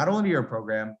disrespectful not only to your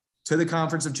program, to the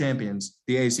Conference of Champions,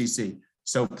 the ACC.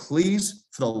 So please,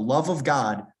 for the love of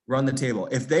God, run the table.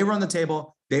 If they run the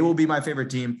table, they will be my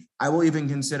favorite team. I will even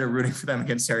consider rooting for them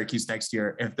against Syracuse next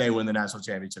year if they win the national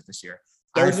championship this year.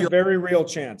 There's a very real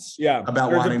chance. Yeah.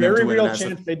 There's a very real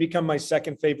chance they become my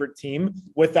second favorite team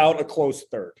without a close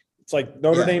third. It's like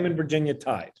Notre Dame and Virginia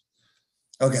tied.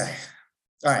 Okay.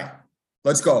 All right.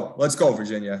 Let's go. Let's go,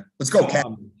 Virginia. Let's go, Cat.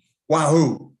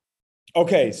 Wahoo.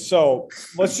 Okay. So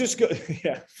let's just go.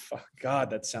 Yeah. God,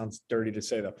 that sounds dirty to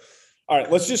say though. All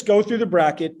right. Let's just go through the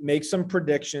bracket, make some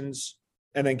predictions,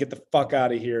 and then get the fuck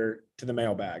out of here to the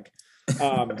mailbag.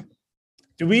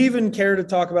 Do we even care to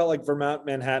talk about like Vermont,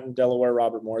 Manhattan, Delaware,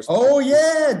 Robert Morris? Oh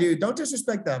yeah, dude. Don't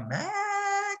disrespect the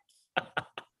MAC.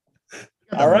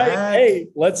 All right. MAC. Hey,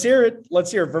 let's hear it.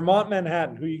 Let's hear it. Vermont,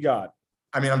 Manhattan. Who you got?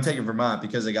 I mean, I'm taking Vermont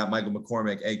because they got Michael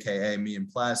McCormick, a.k.a. me and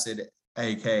Placid,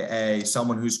 a.k.a.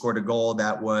 someone who scored a goal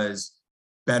that was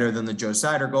better than the Joe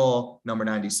Sider goal, number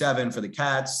 97 for the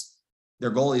Cats.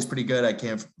 Their goalie is pretty good. I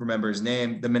can't remember his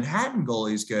name. The Manhattan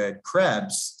goalie is good,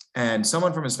 Krebs, and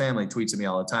someone from his family tweets at me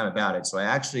all the time about it. So I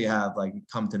actually have like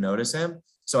come to notice him.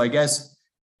 So I guess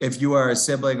if you are a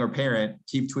sibling or parent,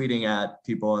 keep tweeting at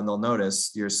people and they'll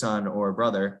notice your son or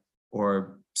brother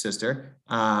or sister.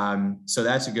 So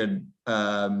that's a good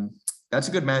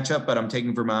matchup, but I'm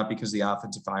taking Vermont because of the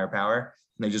offensive firepower.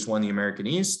 And they just won the American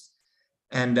East.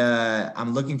 And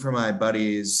I'm looking for my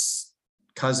buddy's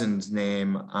cousin's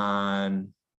name on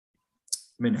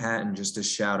Manhattan just to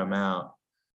shout him out.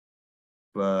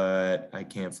 But I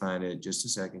can't find it. Just a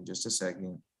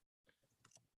second.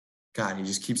 God, he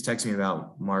just keeps texting me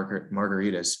about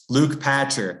margaritas. Luke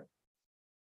Patcher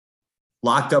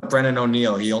locked up Brennan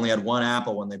O'Neill. He only had one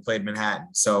apple when they played Manhattan.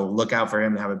 So look out for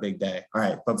him to have a big day. All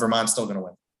right, but Vermont's still going to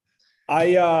win.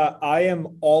 I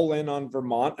am all in on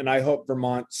Vermont, and I hope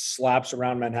Vermont slaps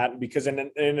around Manhattan, because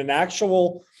in an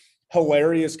actual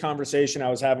hilarious conversation I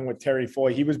was having with Terry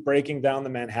Foy, he was breaking down the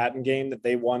Manhattan game that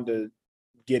they won to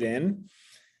get in.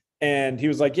 And he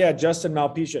was like, yeah, Justin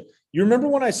Malpisha. You remember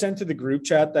when I sent to the group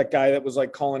chat that guy that was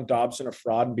like calling Dobson a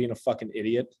fraud and being a fucking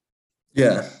idiot?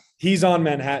 Yeah. He's on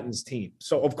Manhattan's team.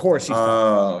 So of course he's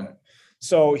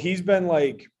so he's been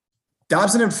like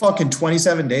Dobson in fucking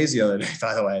 27 days the other day,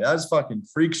 by the way. That was fucking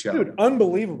freak show. Dude,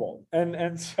 unbelievable.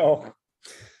 And so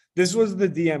this was the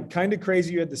DM. Kind of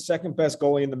crazy. You had the second best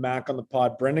goalie in the MAC on the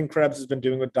pod. Brendan Krebs has been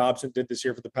doing what Dobson did this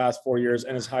year for the past 4 years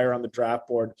and is higher on the draft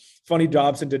board. Funny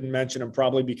Dobson didn't mention him,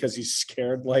 probably because he's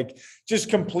scared, like just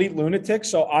complete lunatic.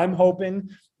 So I'm hoping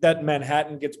that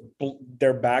Manhattan gets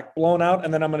their back blown out,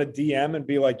 and then I'm going to DM and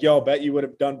be like, yo, bet you would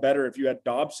have done better if you had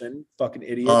Dobson, fucking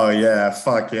idiot. Oh, yeah.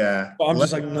 Fuck yeah. So I'm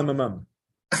just like,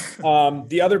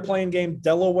 The other playing game,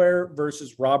 Delaware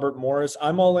versus Robert Morris.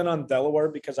 I'm all in on Delaware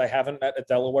because I haven't met a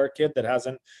Delaware kid that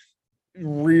hasn't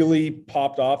really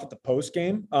popped off at the post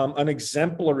game. An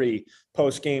exemplary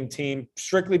post game team,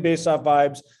 strictly based off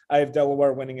vibes. I have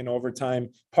Delaware winning in overtime,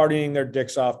 partying their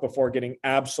dicks off before getting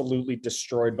absolutely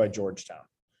destroyed by Georgetown.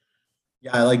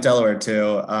 Yeah, I like Delaware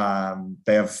too.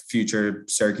 They have future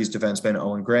Syracuse defenseman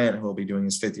Owen Grant, who will be doing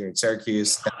his 5th year at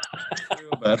Syracuse.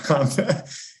 But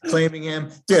claiming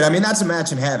him, dude. I mean, that's a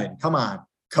match in heaven. Come on,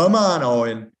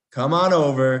 Owen. Come on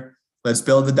over. Let's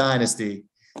build the dynasty.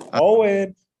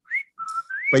 Owen.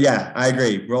 But yeah, I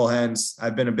agree. Roll Hens.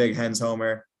 I've been a big Hens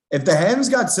homer. If the Hens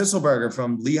got Sisselberger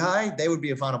from Lehigh, they would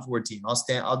be a Final Four team.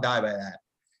 I'll die by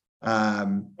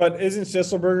that. But isn't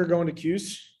Sisselberger going to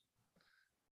Cuse?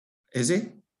 Is he?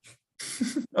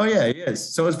 Oh yeah, he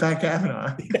is. So is Pat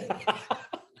Kavanaugh.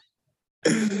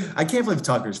 I can't believe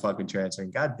Tucker's fucking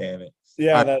transferring. God damn it.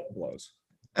 Yeah, that blows.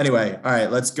 Anyway, all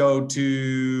right, let's go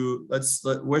to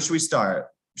where should we start?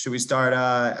 Should we start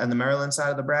on the Maryland side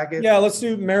of the bracket? Yeah, let's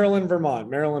do Maryland, Vermont.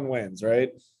 Maryland wins,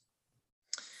 right?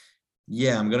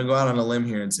 Yeah, I'm gonna go out on a limb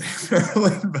here and say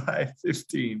Maryland by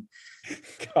 15.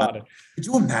 Got it. Could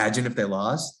you imagine if they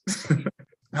lost?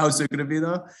 How's it gonna be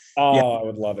though? Oh, yeah. I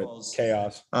would love it.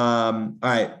 Chaos. All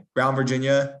right, Brown,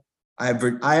 Virginia. I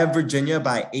have Virginia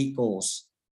by 8 goals.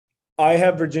 I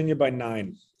have Virginia by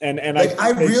 9. And I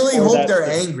really hope they're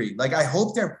angry. Like, I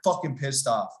hope they're fucking pissed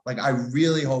off. Like, I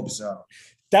really hope so.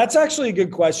 That's actually a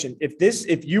good question.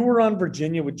 If you were on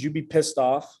Virginia, would you be pissed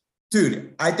off?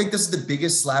 Dude, I think this is the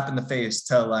biggest slap in the face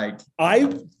to like.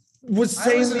 I was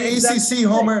an ACC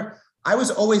homer. I was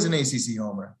always an ACC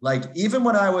homer. Like, even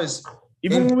when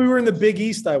when we were in the Big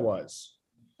East, I was.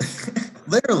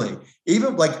 Literally.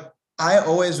 Even like, I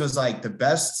always was like, the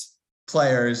best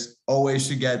players always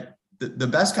should get the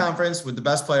best conference with the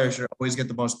best players should always get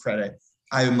the most credit.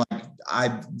 I'm like, I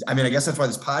mean, I guess that's why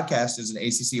this podcast is an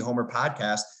ACC homer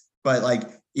podcast. But like,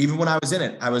 even when I was in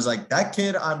it, I was like, that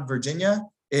kid on Virginia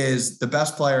is the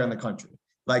best player in the country.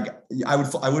 Like, I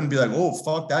wouldn't be like, oh,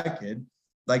 fuck that kid.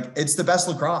 Like, it's the best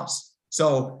lacrosse.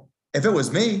 So if it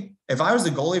was me, if I was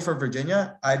the goalie for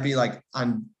Virginia, I'd be like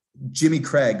on Jimmy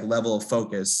Craig level of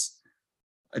focus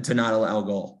to not allow a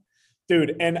goal.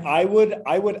 Dude, and I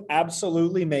would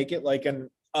absolutely make it like an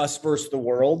us versus the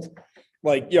world.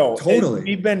 Like, yo, totally.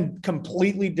 We've been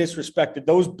completely disrespected.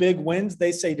 Those big wins,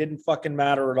 they say didn't fucking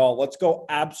matter at all. Let's go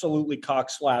absolutely cock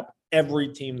slap every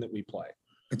team that we play.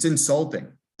 It's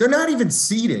insulting. They're not even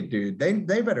seeded, dude. They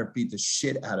better beat the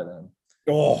shit out of them.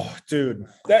 Oh, dude.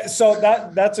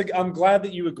 I'm glad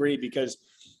that you agree because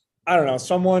I don't know.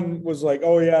 Someone was like,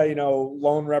 oh yeah,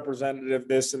 lone representative,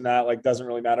 this and that, like doesn't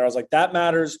really matter. I was like, that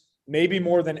matters maybe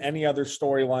more than any other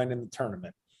storyline in the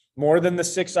tournament. More than the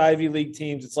 6 Ivy League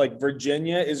teams. It's like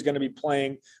Virginia is going to be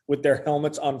playing with their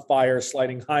helmets on fire,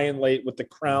 sliding high and late with the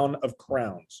crown of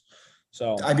crowns.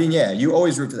 So, I mean, yeah, you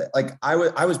always root for that. Like I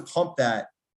was pumped that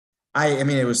I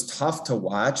mean, it was tough to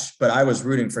watch, but I was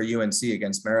rooting for UNC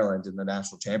against Maryland in the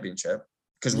national championship.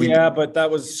 But that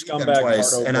was scumbag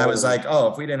twice. And I was like,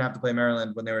 oh, if we didn't have to play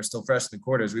Maryland when they were still fresh in the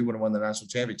quarters, we would have won the national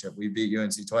championship. We beat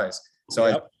UNC twice. So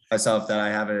I told myself that I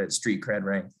have a street cred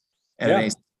ring and an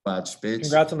ace watch, bitch.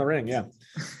 Congrats on the ring. Yeah.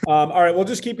 All right. We'll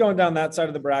just keep going down that side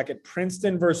of the bracket.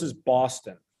 Princeton versus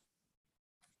Boston.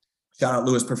 Shout out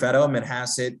Louis Perfetto,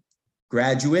 Manhasset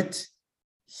graduate.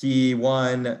 He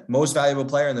won most valuable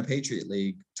player in the Patriot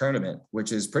League tournament,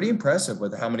 which is pretty impressive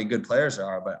with how many good players there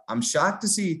are. But I'm shocked to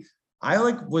see. I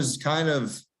was kind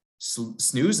of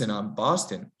snoozing on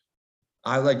Boston.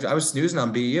 I was snoozing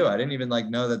on BU. I didn't even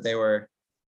know that they were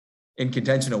in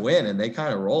contention to win, and they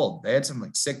kind of rolled. They had some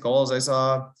sick goals I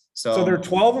saw. So they're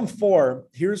 12-4.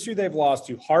 Here's who they've lost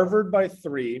to: Harvard by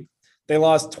 3. They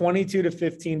lost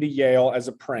 22-15 to Yale as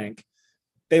a prank.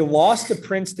 They lost to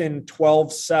Princeton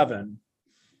 12-7.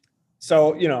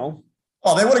 So,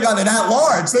 oh, they would have gotten it at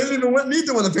large. They didn't even need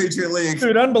to win the Patriot League.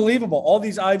 Dude, unbelievable. All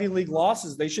these Ivy League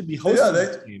losses, they should be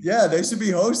hosting. They should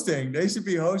be hosting. They should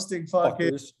be hosting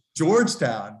fucking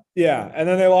Georgetown. Yeah, and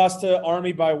then they lost to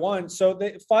Army by 1. So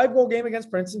they 5-goal game against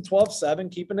Princeton,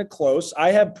 12-7, keeping it close.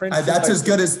 I have Princeton. That's as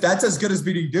good as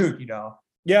beating Duke,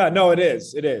 Yeah, no, it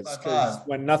is. It is. Because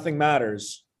when nothing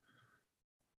matters.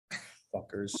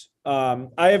 Fuckers.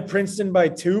 I have Princeton by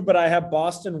 2, but I have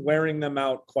Boston wearing them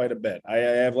out quite a bit. I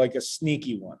have a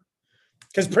sneaky one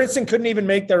because Princeton couldn't even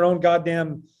make their own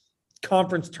goddamn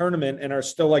conference tournament and are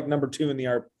still number 2 in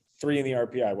the 3 in the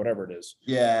RPI, whatever it is.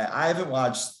 Yeah, I haven't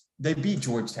watched. They beat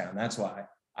Georgetown. That's why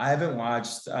I haven't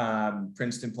watched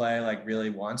Princeton play really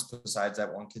once. Besides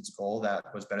that one kid's goal that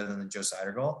was better than the Joe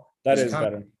Sider goal. That is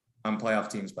better on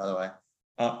playoff teams, by the way.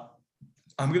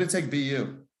 I'm going to take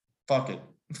BU. Fuck it.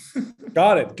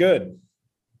 Got it. Good.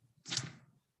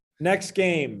 Next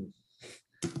game,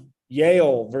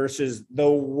 Yale versus the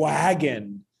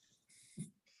Wagon.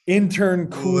 Intern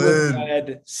cooler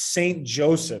head St.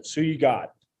 Joseph's. Who you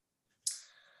got?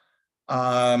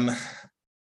 I'm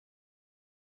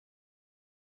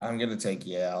going to take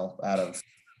Yale out of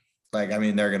they're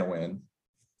going to win.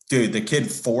 Dude, the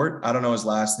kid Fort, I don't know his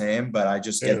last name, but I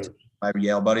just get my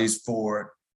Yale buddies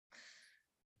Fort.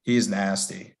 He's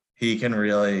nasty. He can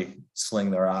really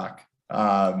sling the rock.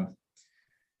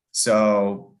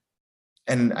 So,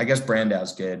 and I guess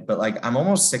Brandau's good, but I'm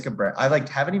almost sick of Brand. I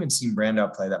haven't even seen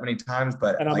Brandau play that many times,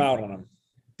 but and I'm out on him.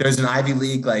 There's an Ivy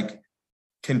League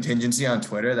contingency on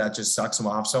Twitter that just sucks him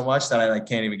off so much that I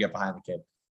can't even get behind the kid,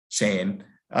 Shane.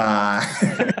 So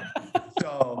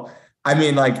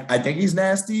I think he's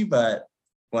nasty, but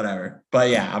whatever. But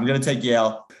yeah, I'm gonna take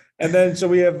Yale. And then so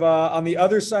we have on the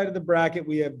other side of the bracket,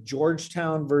 we have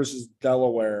Georgetown versus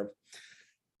Delaware.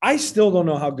 I still don't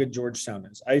know how good Georgetown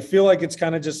is. I feel like it's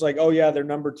kind of just oh yeah, they're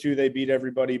number 2. They beat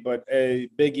everybody, but a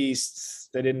Big East,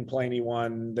 they didn't play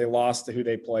anyone. They lost to who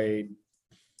they played.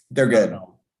 They're good.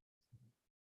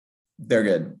 They're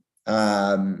good.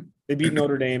 They beat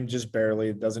Notre Dame just barely.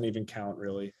 It doesn't even count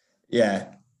really.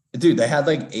 Yeah. Dude, they had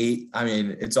 8. I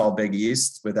mean, it's all Big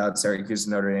East without Syracuse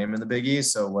and Notre Dame in the Big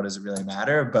East. So what does it really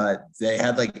matter? But they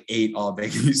had 8 all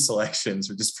Big East selections,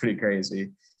 which is pretty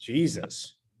crazy.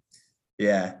 Jesus.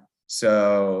 Yeah.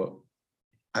 So,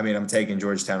 I'm taking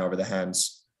Georgetown over the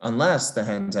Hens, unless the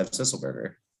Hens have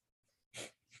Sisselberger.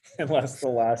 Unless the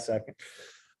last second.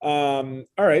 All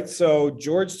right. So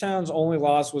Georgetown's only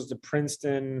loss was to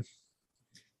Princeton.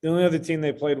 The only other team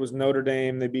they played was Notre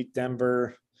Dame. They beat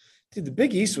Denver. Dude, the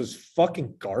Big East was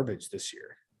fucking garbage this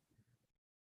year.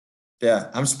 Yeah,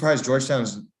 I'm surprised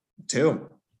Georgetown's 2.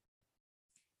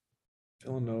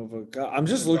 Villanova. God, I'm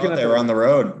just looking at they were on the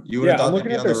road. You would have thought they'd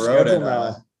be on the road.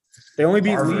 Now. They only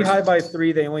beat Harvard. Lehigh by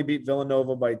 3. They only beat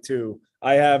Villanova by 2.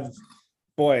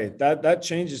 That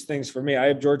changes things for me. I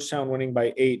have Georgetown winning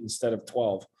by 8 instead of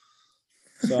 12.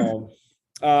 So,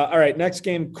 all right, next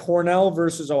game, Cornell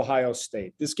versus Ohio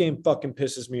State. This game fucking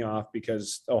pisses me off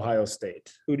because Ohio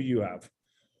State. Who do you have?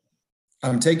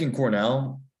 I'm taking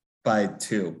Cornell by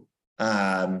 2.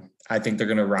 I think they're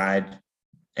going to ride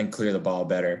and clear the ball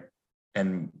better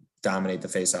and dominate the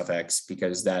faceoff X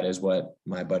because that is what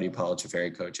my buddy Paul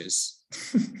Ciferri coaches.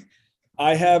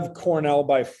 I have Cornell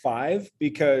by 5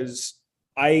 because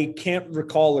I can't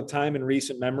recall a time in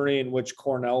recent memory in which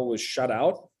Cornell was shut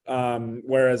out.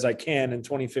 Whereas I can in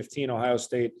 2015, Ohio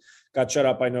State got shut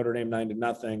out by Notre Dame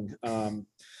 9-0.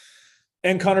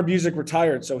 And Connor Busick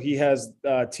retired. So he has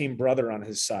team brother on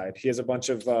his side. He has a bunch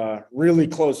of really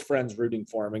close friends rooting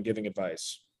for him and giving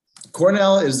advice.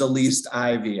 Cornell is the least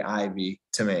Ivy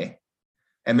to me.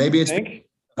 And maybe it's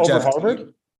over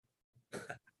Harvard.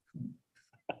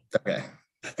 Okay.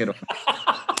 Good.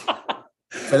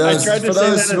 For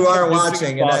those who aren't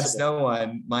watching, and that's no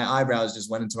one, my eyebrows just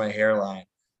went into my hairline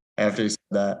after you said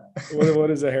that.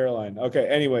 What is a hairline? Okay.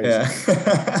 Anyways. Yeah.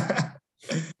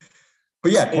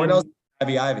 But yeah, Cornell's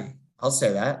Ivy. I'll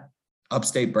say that.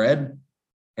 Upstate bred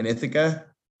in Ithaca.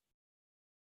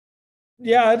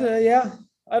 Yeah.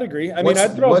 I'd agree. I mean,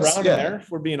 I'd throw Brown in there, if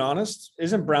we're being honest.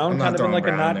 Isn't Brown kind of in a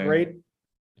not great?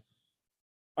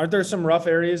 Aren't there some rough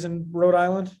areas in Rhode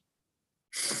Island?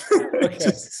 Okay.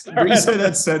 Say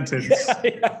that sentence.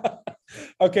 Yeah.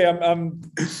 Okay, I'm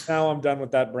done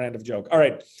with that brand of joke. All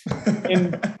right.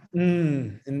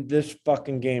 In this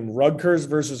fucking game, Rutgers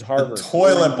versus Harvard. The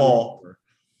toilet bowl.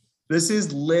 This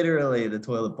is literally the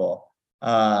toilet bowl.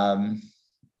 I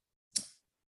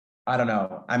don't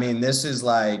know. I mean, this is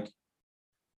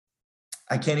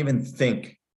I can't even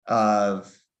think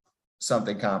of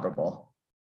something comparable.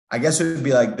 I guess it would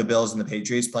be the Bills and the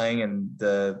Patriots playing in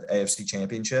the AFC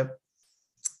Championship.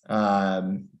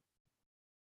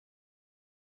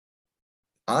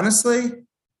 Honestly,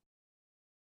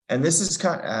 and this is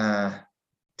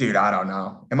dude, I don't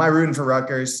know. Am I rooting for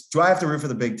Rutgers? Do I have to root for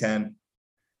the Big Ten?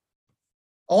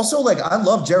 Also, I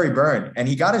love Jerry Byrne, and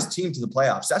he got his team to the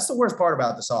playoffs. That's the worst part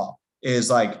about this all is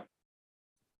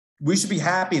we should be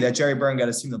happy that Jerry Byrne got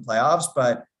his team to the playoffs,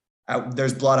 but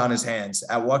there's blood on his hands.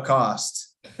 At what cost?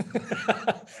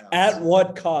 At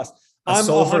what cost? I'm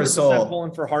 100%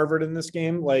 pulling for Harvard in this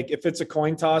game. If it's a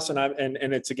coin toss and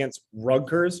it's against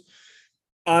Rutgers,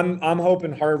 I'm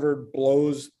hoping Harvard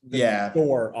blows the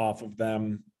door off of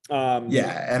them.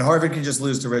 And Harvard can just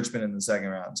lose to Richmond in the second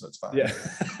round, so it's fine. Yeah.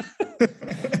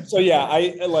 So yeah,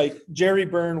 I like Jerry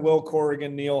Byrne, Will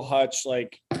Corrigan, Neil Hutch,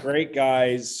 great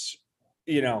guys.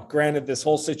 Granted, this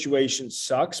whole situation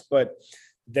sucks, but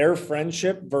their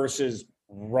friendship versus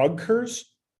Rutgers.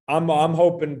 I'm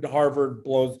hoping Harvard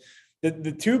blows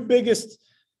the two biggest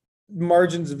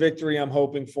margins of victory I'm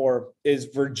hoping for is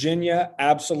Virginia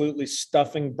absolutely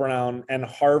stuffing Brown and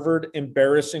Harvard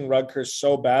embarrassing Rutgers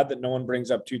so bad that no one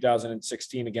brings up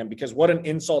 2016 again, because what an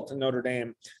insult to Notre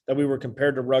Dame that we were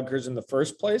compared to Rutgers in the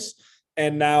first place.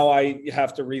 And now I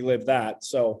have to relive that.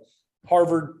 So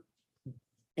Harvard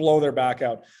blow their back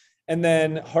out. And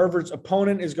then Harvard's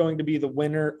opponent is going to be the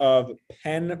winner of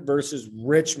Penn versus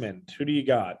Richmond. Who do you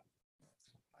got?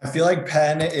 I feel like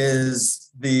Penn is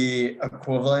the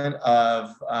equivalent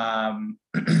of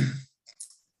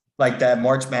like that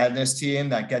March Madness team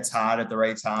that gets hot at the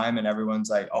right time and everyone's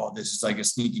like, oh, this is like a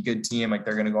sneaky good team. Like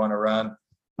they're going to go on a run.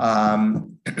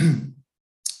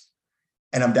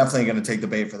 And I'm definitely going to take the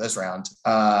bait for this round.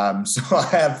 So I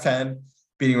have Penn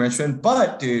beating Richmond.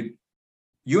 But, dude,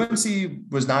 UNC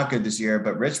was not good this year.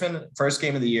 But Richmond, first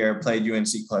game of the year, played UNC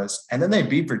close. And then they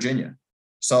beat Virginia.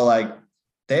 So, like,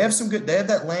 they have some good – they have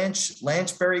that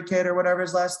Lanchbury kid or whatever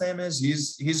his last name is.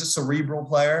 He's a cerebral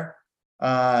player.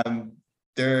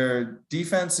 Their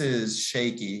defense is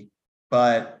shaky,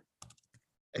 but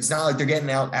it's not like they're getting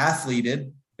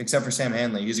out-athleted, except for Sam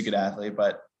Hanley. He's a good athlete,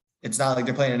 but – it's not like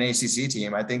they're playing an ACC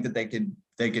team. I think that they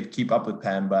could keep up with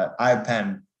Penn, but I have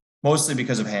Penn mostly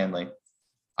because of Hanley.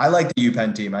 I like the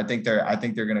UPenn team. I think they're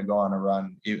going to go on a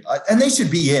run, and they should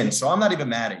be in. So I'm not even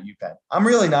mad at UPenn. I'm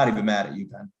really not even mad at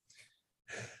UPenn.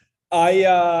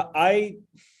 I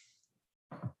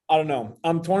don't know.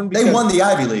 I'm torn because they won the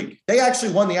Ivy League. They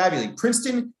actually won the Ivy League.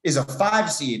 Princeton is a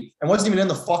 5 seed and wasn't even in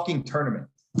the fucking tournament.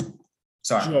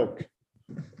 Sorry. Joke.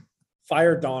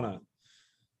 Fire Donna.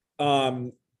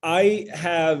 I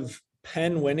have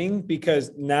Penn winning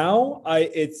because now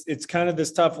it's kind of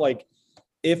this tough, like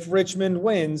if Richmond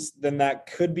wins, then that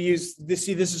could be used. This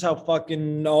is how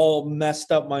fucking all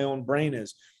messed up my own brain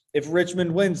is. If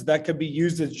Richmond wins, that could be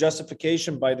used as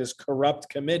justification by this corrupt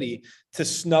committee to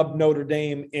snub Notre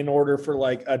Dame in order for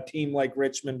like a team like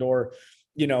Richmond or,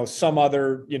 some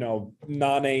other,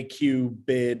 non-AQ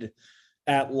bid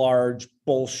at large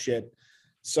bullshit.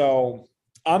 So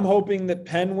I'm hoping that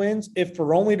Penn wins, if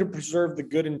for only to preserve the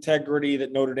good integrity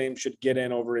that Notre Dame should get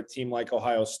in over a team like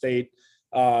Ohio State,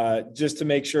 just to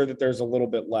make sure that there's a little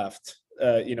bit left,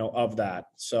 of that.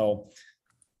 So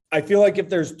I feel like if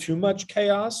there's too much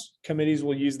chaos, committees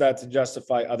will use that to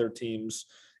justify other teams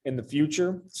in the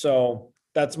future. So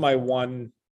that's my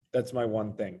one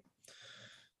thing.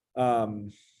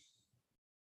 Damn,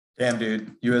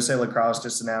 dude. USA Lacrosse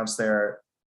just announced their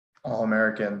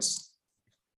All-Americans.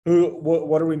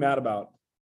 What are we mad about?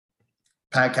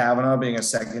 Pat Cavanaugh being a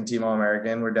second-team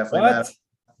All-American. We're definitely mad.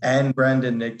 And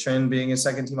Brendan Nichtren being a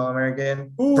second-team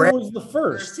All-American. Who was the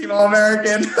first-team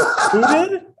All-American? Who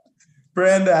did?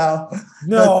 Brandau.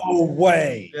 No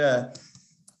way. Yeah.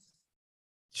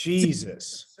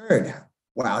 Jesus. Third.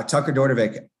 Wow. Tucker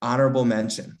Dordevic, honorable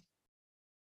mention.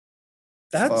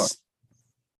 That's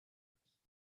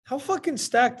how fucking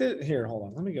stacked it. Here, hold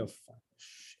on. Let me go.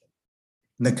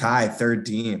 Nakai, third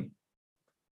team.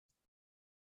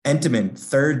 Entenmann,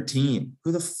 third team.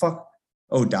 Who the fuck?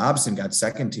 Oh, Dobson got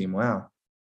second team. Wow.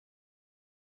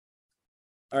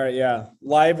 All right, yeah.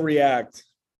 Live react.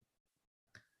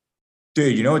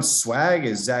 Dude, you know what's swag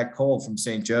is Zach Cole from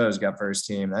St. Joe's got first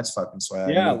team. That's fucking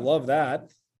swag. Yeah, love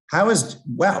that.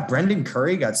 Brendan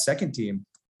Curry got second team.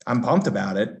 I'm pumped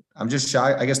about it. I'm just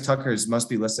shocked. I guess Tucker's must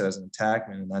be listed as an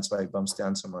attackman, and that's why he bumps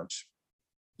down so much.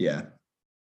 Yeah.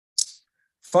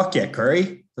 Fuck yeah,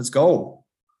 Curry. Let's go.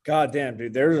 God damn,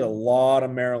 dude. There's a lot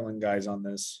of Maryland guys on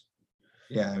this.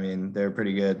 Yeah, I mean, they're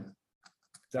pretty good.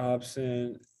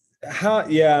 Dobson. I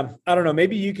don't know.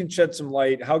 Maybe you can shed some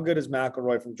light. How good is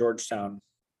McElroy from Georgetown?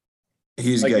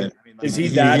 He's good. Is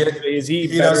he better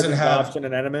than Dobson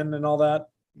and Entenmann and all that?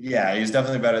 Yeah, he's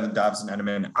definitely better than Dobson and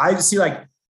Entenmann. I see, like,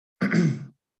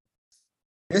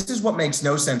 this is what makes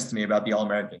no sense to me about the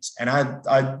All-Americans. And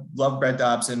I love Brett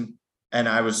Dobson. And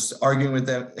I was arguing with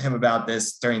him about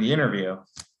this during the interview,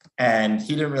 and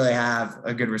he didn't really have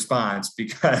a good response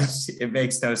because it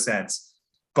makes no sense.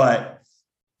 But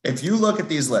if you look at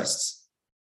these lists,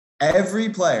 every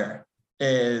player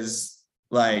is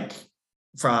like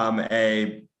from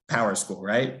a power school,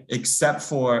 right? Except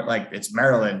for like it's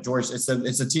Maryland, Georgia. It's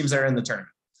the teams that are in the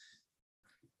tournament.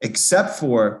 Except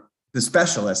for the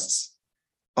specialists.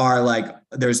 Are like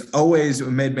there's always a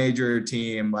mid-major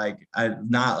team, like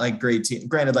not like great team.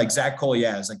 Granted, like Zach Cole,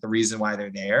 is like the reason why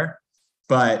they're there,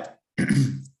 but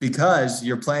because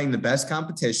you're playing the best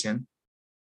competition,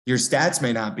 your stats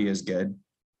may not be as good,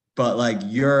 but like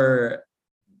you're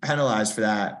penalized for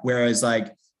that. Whereas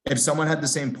like if someone had the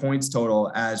same points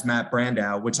total as Matt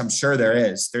Brandau, which I'm sure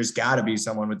there's got to be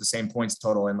someone with the same points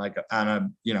total in like on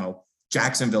a,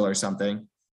 Jacksonville or something,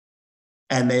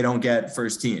 and they don't get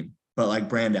first team, but like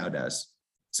Brandau does.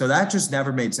 So that just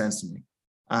never made sense to me.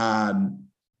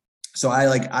 So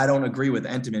I don't agree with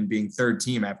Entenmann being third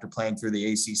team after playing through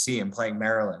the ACC and playing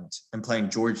Maryland and playing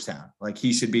Georgetown. Like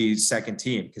he should be second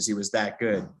team because he was that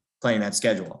good playing that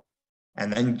schedule.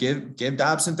 And then give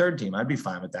Dobson third team. I'd be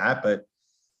fine with that. But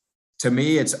to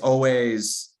me, it's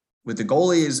always with the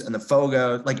goalies and the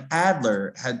Fogo. Like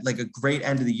Adler had like a great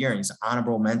end of the year and he's an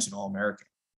honorable mention All-American.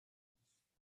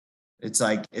 It's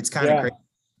kind of crazy.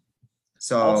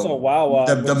 So also, wow,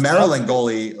 the Maryland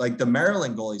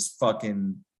goalie's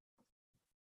fucking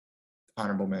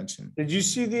honorable mention. Did you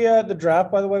see the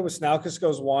draft, by the way? Wisnauskas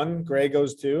goes 1, Gray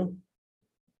goes 2?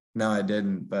 No, I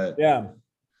didn't, but yeah.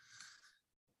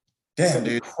 Damn, so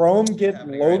dude. Chrome get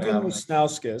Logan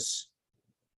Wisnauskas,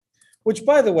 which,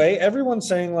 by the way, everyone's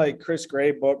saying like Chris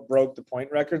Gray broke the point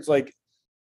records. Like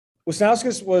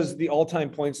Wisnauskas was the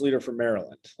all-time points leader for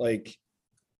Maryland. Like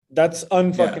that's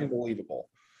unfucking believable.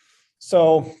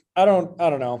 So I don't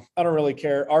know. I don't really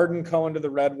care. Arden Cohen to the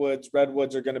Redwoods.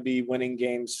 Redwoods are going to be winning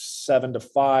games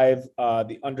 7-5.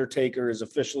 The Undertaker is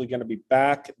officially going to be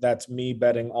back. That's me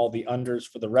betting all the unders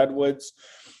for the Redwoods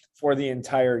for the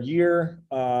entire year.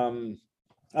 I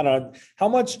don't know. How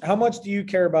much do you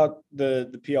care about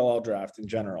the PLL draft in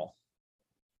general?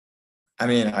 I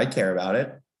mean, I care about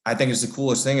it. I think it's the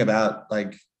coolest thing about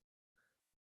like,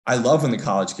 I love when the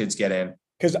college kids get in.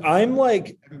 Because I'm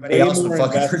like everybody else would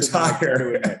fucking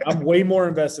retire. I'm way more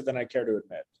invested than I care to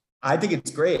admit. I think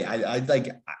it's great. I like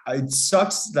it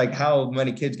sucks like how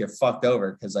many kids get fucked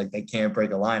over because like they can't break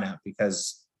a lineup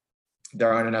because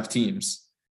there aren't enough teams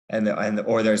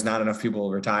or there's not enough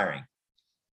people retiring.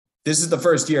 This is the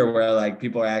first year where like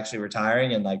people are actually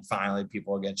retiring and like finally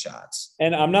people get shots.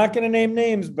 And I'm not going to name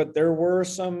names, but there were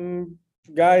some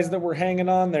guys that were hanging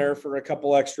on there for a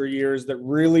couple extra years that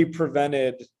really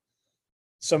prevented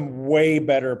some way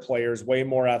better players, way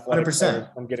more athletic 100%. players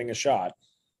from getting a shot.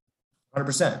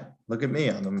 100%. Look at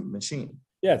me on the machine.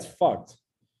 Yeah, it's fucked.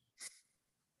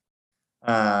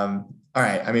 All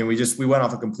right. I mean, we went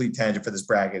off a complete tangent for this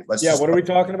bracket. What are we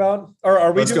talking about? Or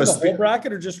are we doing the whole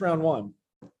bracket or just round 1?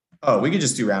 Oh, we could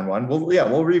just do round 1.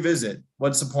 We'll revisit.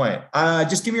 What's the point?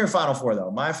 Just give me your final 4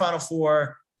 though. My final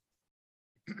 4.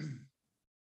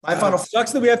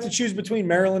 Sucks that we have to choose between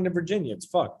Maryland and Virginia. It's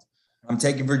fucked. I'm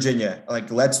taking Virginia. Like,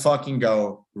 let's fucking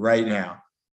go right now.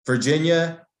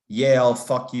 Virginia, Yale,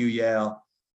 fuck you, Yale,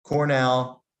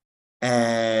 Cornell,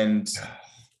 and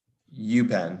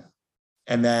UPenn.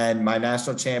 And then my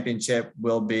national championship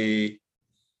will be.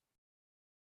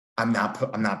 I'm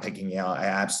not picking Yale. I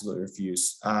absolutely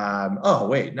refuse. Oh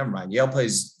wait, never mind. Yale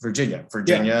plays Virginia.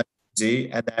 Z,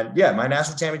 and then my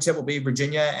national championship will be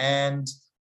Virginia, and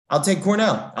I'll take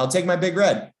Cornell. I'll take my Big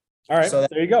Red. All right, so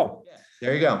there you go.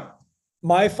 There you go.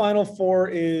 My final 4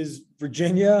 is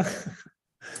Virginia,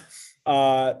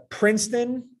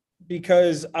 Princeton,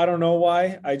 because I don't know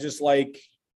why. I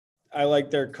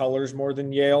like their colors more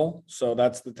than Yale. So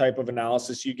that's the type of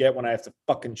analysis you get when I have to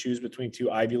fucking choose between 2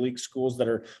 Ivy League schools that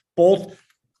are both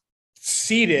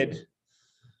seeded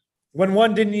when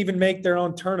one didn't even make their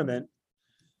own tournament.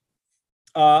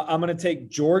 I'm going to take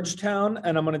Georgetown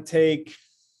and I'm going to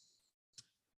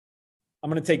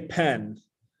take Penn.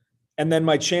 And then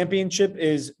my championship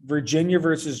is Virginia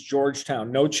versus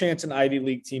Georgetown. No chance an Ivy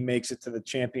League team makes it to the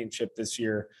championship this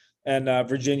year. And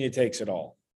Virginia takes it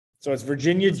all. So it's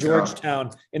Virginia,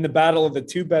 Georgetown in the battle of the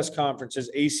 2 best conferences,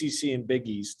 ACC and Big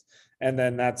East. And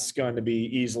then that's going to be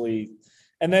easily.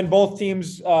 And then both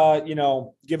teams,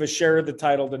 give a share of the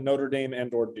title to Notre Dame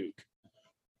and or Duke.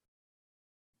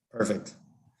 Perfect.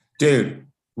 Dude,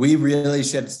 we really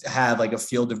should have like a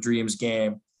Field of Dreams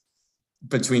game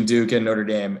between Duke and Notre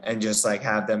Dame and just like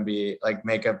have them be like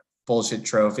make a bullshit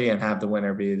trophy and have the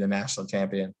winner be the national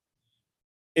champion.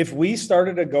 If we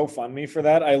started a GoFundMe for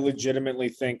that, I legitimately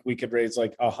think we could raise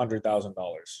like $100,000.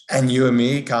 And you and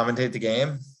me commentate the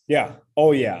game? Yeah.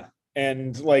 Oh yeah.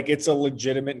 And like, it's a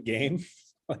legitimate game.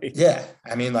 Like, yeah.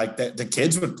 I mean, like the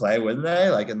kids would play, wouldn't they?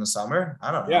 Like in the summer?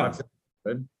 I don't know. Yeah.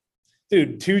 Good.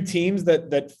 Dude, 2 teams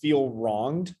that feel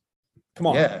wronged. Come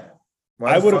on. Yeah.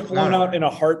 I would have flown out in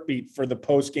a heartbeat for the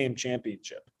post-game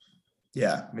championship.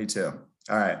 Yeah, me too.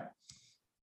 All right.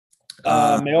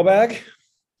 Mailbag?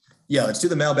 Yeah, let's do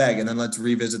the mailbag and then let's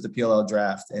revisit the PLL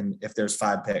draft. And if there's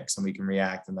 5 picks, then we can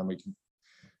react and then we can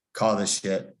call this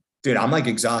shit. Dude, I'm like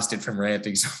exhausted from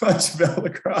ranting so much about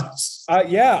lacrosse.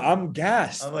 Yeah, I'm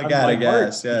gassed. Oh my God, I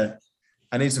guess. Yeah.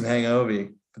 I need some hangover.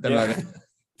 But then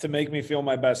to make me feel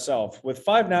my best self with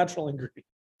 5 natural ingredients.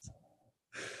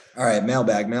 All right,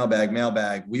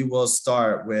 mailbag. We will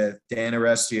start with Dan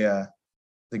Arestia,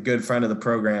 the good friend of the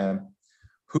program.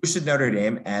 Who should Notre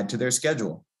Dame add to their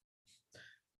schedule?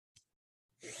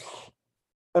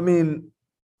 I mean,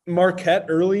 Marquette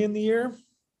early in the year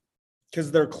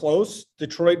because they're close.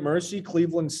 Detroit Mercy,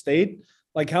 Cleveland State.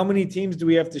 Like, how many teams do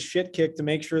we have to shit kick to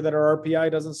make sure that our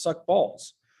RPI doesn't suck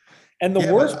balls? And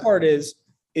the worst part is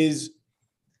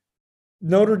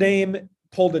Notre Dame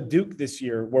pulled a Duke this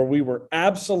year where we were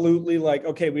absolutely like,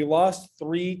 okay, we lost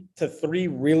 3-3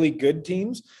 really good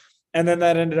teams. And then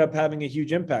that ended up having a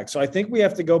huge impact. So I think we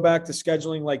have to go back to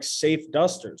scheduling like safe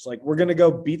dusters. Like, we're going to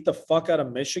go beat the fuck out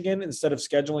of Michigan instead of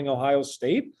scheduling Ohio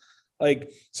State.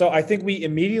 Like, so I think we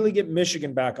immediately get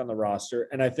Michigan back on the roster.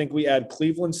 And I think we add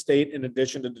Cleveland State in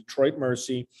addition to Detroit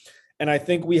Mercy. And I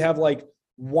think we have like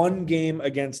one game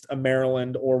against a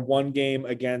Maryland or one game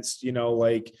against,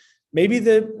 like maybe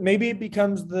it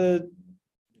becomes the,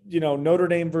 Notre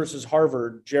Dame versus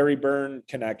Harvard, Jerry Byrne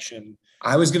connection.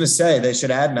 I was going to say they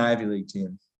should add an Ivy League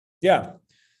team. Yeah.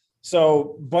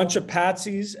 So bunch of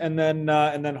patsies and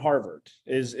then Harvard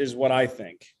is what I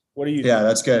think. What do you think? Yeah,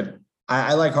 that's good.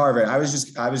 I like Harvard. I was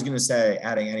going to say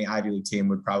adding any Ivy League team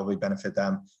would probably benefit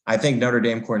them. I think Notre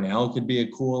Dame Cornell could be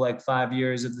a cool, like 5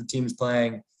 years if the team's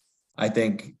playing. I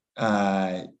think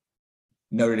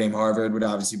Notre Dame Harvard would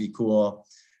obviously be cool.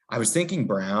 I was thinking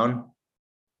Brown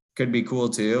could be cool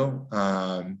too.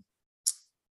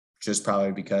 Just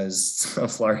probably because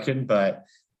of Larkin, but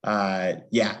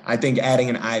yeah, I think adding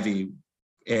an Ivy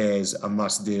is a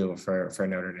must do for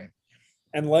Notre Dame.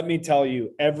 And let me tell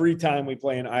you, every time we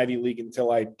play an Ivy League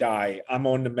until I die, I'm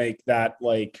going to make that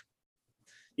like,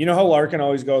 how Larkin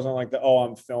always goes on like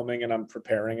I'm filming and I'm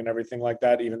preparing and everything like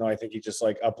that, even though I think he just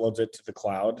like uploads it to the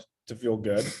cloud to feel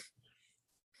good.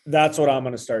 That's what I'm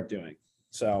going to start doing.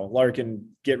 So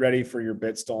Larkin, get ready for your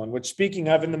bit stolen, which, speaking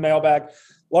of, in the mailbag,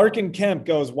 Larkin Kemp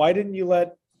goes, why didn't you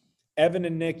let Evan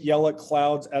and Nick yell at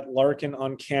clouds at Larkin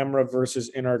on camera versus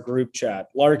in our group chat?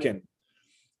 Larkin,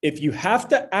 if you have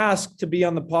to ask to be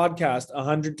on the podcast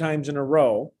 100 times in a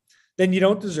row, then you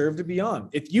don't deserve to be on.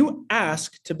 If you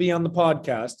ask to be on the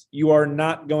podcast, you are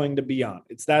not going to be on.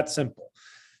 It's that simple.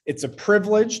 It's a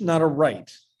privilege, not a right.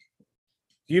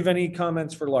 Do you have any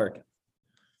comments for Larkin?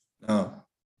 No.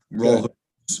 Roll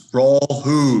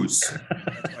who's.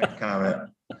 Comment.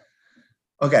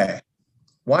 Okay.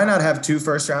 Why not have 2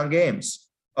 first-round games?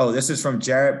 Oh, this is from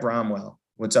Jarrett Bromwell.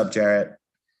 What's up, Jarrett?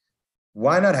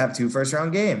 Why not have 2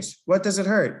 first-round games? What does it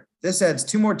hurt? This adds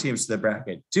 2 more teams to the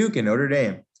bracket, Duke and Notre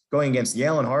Dame. Going against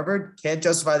Yale and Harvard, can't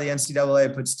justify the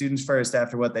NCAA put students first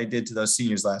after what they did to those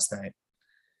seniors last night.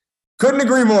 Couldn't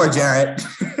agree more, Jarrett.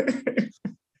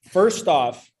 First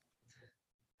off,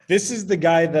 this is the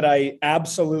guy that I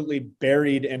absolutely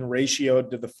buried and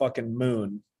ratioed to the fucking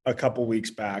moon a couple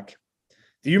weeks back.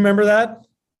 Do you remember that?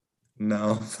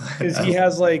 No. Because he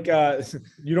has like,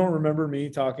 you don't remember me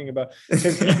talking about,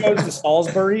 because he goes to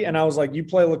Salisbury and I was like, you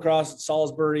play lacrosse at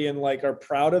Salisbury and like are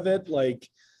proud of it. Like,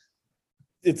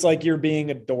 it's like you're being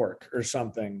a dork or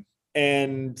something.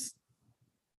 And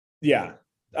yeah,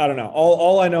 I don't know.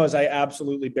 All I know is I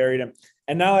absolutely buried him.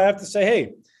 And now I have to say,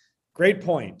 hey, great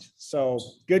point. So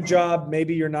good job.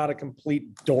 Maybe you're not a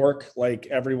complete dork like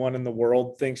everyone in the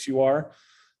world thinks you are.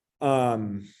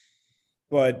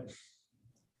 But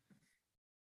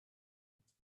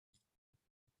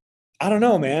I don't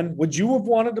know, man. Would you have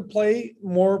wanted to play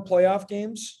more playoff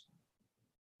games?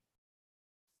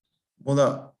 Well,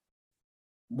 no.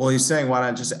 Well, he's saying why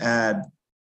not just add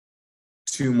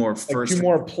 2 more first? 2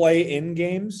 more play-in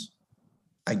games?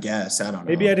 I guess. I don't know.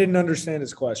 Maybe I didn't understand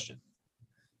his question.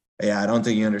 Yeah, I don't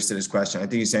think he understood his question. I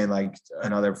think he's saying like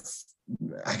another.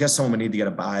 I guess someone would need to get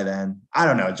a bye then. I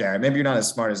don't know, Jared. Maybe you're not as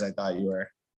smart as I thought you were.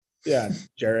 Yeah,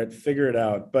 Jared, figure it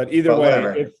out. But either way,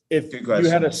 whatever. If you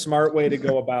had a smart way to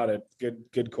go about it,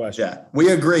 good question. Yeah,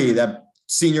 we agree that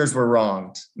seniors were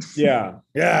wronged. Yeah.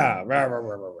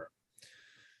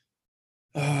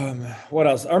 What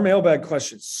else? Our mailbag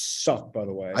questions suck, by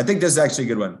the way. I think this is actually a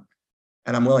good one,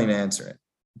 and I'm willing to answer it,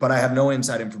 but I have no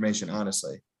inside information,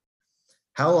 honestly.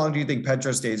 How long do you think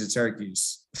Petro stays at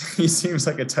Syracuse? He seems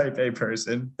like a type A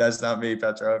person. That's not me,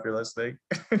 Petro, if you're listening.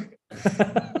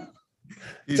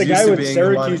 He's the guy with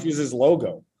Syracuse is his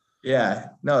logo. Yeah.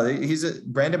 No, he's a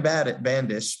Brandon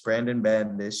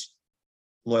Bandish,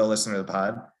 loyal listener to the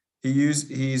pod.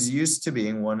 He's used to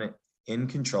being one in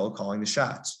control, calling the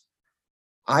shots.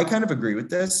 I kind of agree with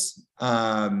this.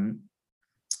 I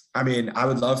mean, I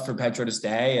would love for Petro to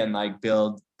stay and like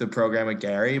build the program with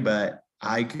Gary, but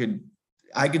I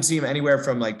could see him anywhere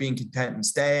from like being content and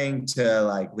staying to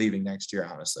like leaving next year,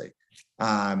 honestly.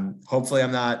 Hopefully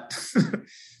I'm not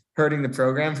hurting the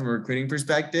program from a recruiting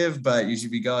perspective, but you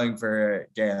should be going for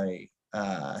Gary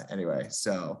anyway.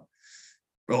 So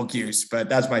roll Cuse, but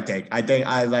that's my take. I think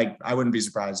I wouldn't be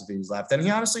surprised if he was left, and he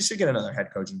honestly should get another head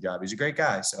coaching job. He's a great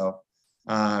guy. So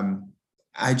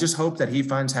I just hope that he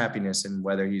finds happiness in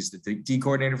whether he's the D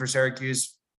coordinator for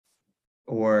Syracuse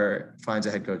or finds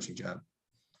a head coaching job.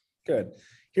 Good.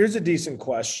 Here's a decent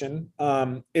question.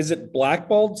 Is it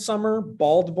blackballed summer,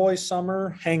 bald boy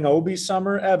summer, hangobi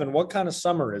summer? Evan, what kind of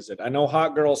summer is it? I know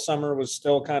hot girl summer was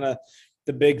still kind of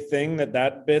the big thing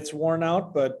that bit's worn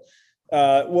out, but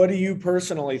what do you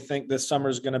personally think this summer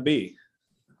is going to be?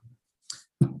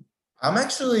 I'm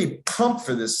actually pumped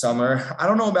for this summer. I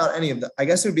don't know about any of the, I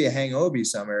guess it would be a hangobi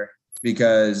summer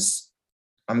because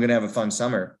I'm going to have a fun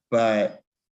summer, but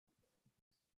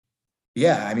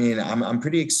yeah, I mean, I'm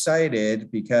pretty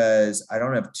excited because I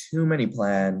don't have too many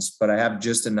plans, but I have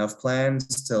just enough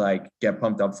plans to like get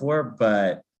pumped up for,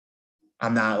 but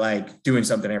I'm not like doing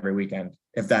something every weekend,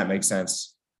 if that makes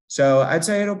sense. So I'd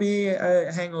say it'll be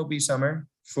a hangover summer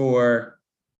for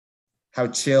how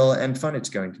chill and fun it's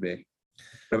going to be.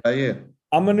 What about you?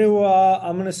 I'm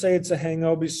gonna say it's a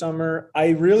hangover summer. I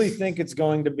really think it's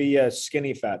going to be a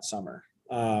skinny fat summer.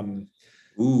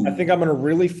 I think I'm going to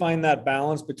really find that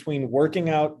balance between working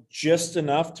out just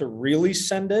enough to really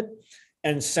send it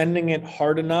and sending it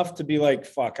hard enough to be like,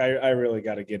 fuck, I really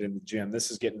got to get in the gym.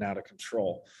 This is getting out of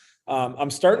control.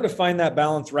 I'm starting to find that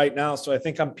balance right now. So I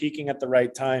think I'm peaking at the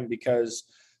right time because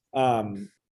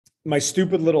my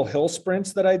stupid little hill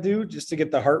sprints that I do just to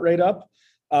get the heart rate up.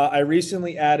 I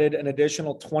recently added an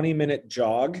additional 20-minute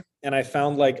jog and I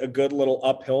found like a good little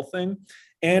uphill thing,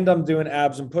 and I'm doing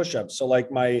abs and push-ups. So like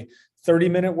my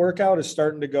 30-minute workout is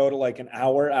starting to go to like an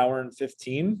hour and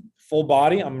 15 full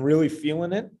body. I'm really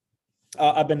feeling it.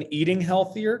 I've been eating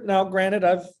healthier. Now, granted,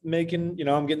 I'm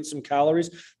getting some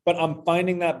calories, but I'm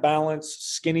finding that balance.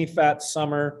 Skinny fat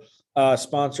summer,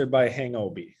 sponsored by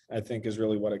Hangobi, I think is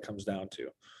really what it comes down to.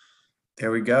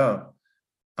 There we go.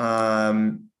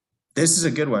 This is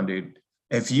a good one, dude.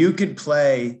 If you could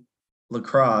play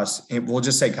lacrosse, we'll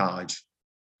just say college.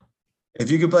 If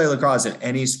you could play lacrosse at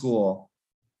any school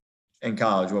in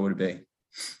college, what would it be?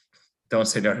 Don't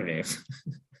say Notre Dame.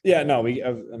 Yeah, no,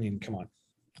 I mean, come on.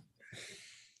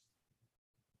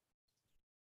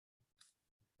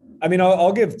 I mean,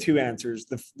 I'll give two answers.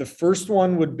 The first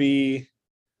one would be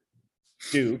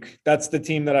Duke. That's the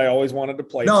team that I always wanted to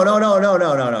play. No.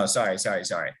 Sorry.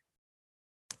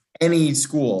 Any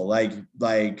school, like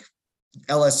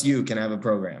LSU can have a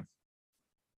program.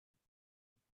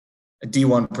 A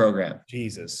D1 program.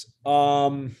 Jesus.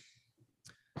 Liberty.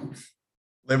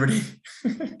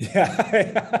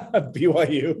 Yeah.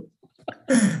 BYU.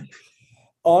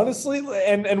 Honestly,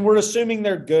 and we're assuming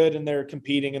they're good and they're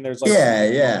competing and there's like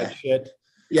shit.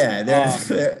 Yeah,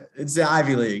 it's the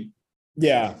Ivy League.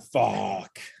 Yeah,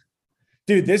 fuck.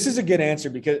 Dude, this is a good answer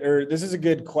this is a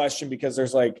good question because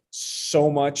there's like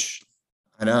so much.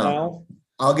 I know. Now.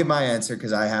 I'll give my answer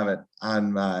because I have it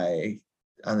on the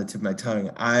tip of my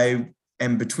tongue. I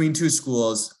am between two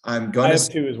schools. I have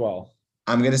two as well.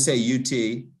 I'm gonna say UT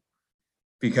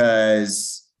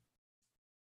because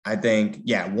I think,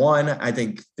 one, I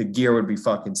think the gear would be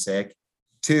fucking sick.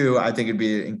 Two, I think it'd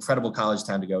be an incredible college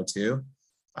town to go to.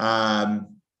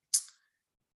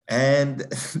 And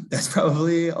that's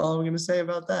probably all I'm going to say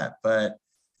about that. But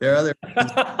there are other.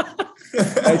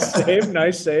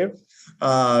 Nice save.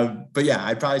 But yeah,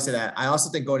 I'd probably say that. I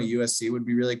also think going to USC would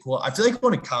be really cool. I feel like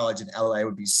going to college in LA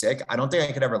would be sick. I don't think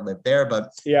I could ever live there, but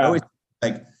yeah,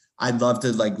 I'd love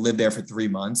to like live there for 3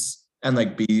 months and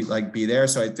be there.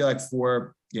 So I feel like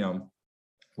for,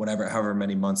 however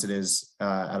many months it is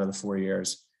out of the 4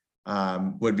 years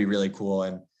would be really cool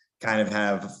and kind of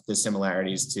have the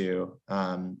similarities to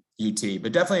UT, but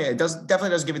it definitely does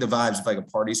give you the vibes of like a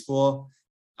party school.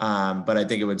 But I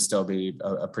think it would still be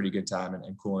a pretty good time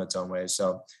and cool in its own way.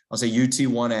 So I'll say UT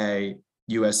 1A,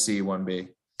 USC 1B.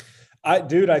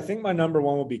 I think my number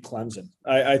one will be Clemson.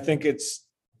 I think it's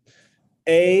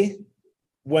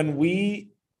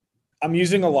I'm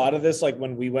using a lot of this, like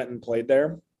when we went and played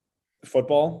there,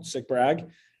 football, sick brag.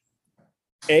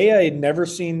 I had never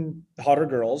seen hotter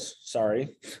girls.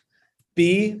 Sorry.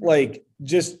 B, like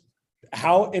just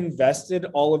how invested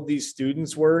all of these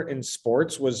students were in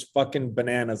sports was fucking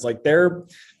bananas. Like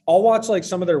I'll watch like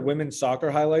some of their women's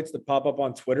soccer highlights that pop up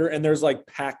on Twitter and there's like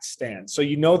packed stands. So,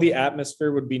 the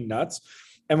atmosphere would be nuts.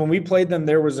 And when we played them,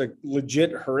 there was a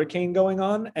legit hurricane going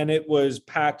on and it was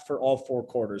packed for all 4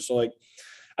 quarters. So like,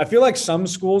 I feel like some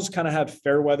schools kind of have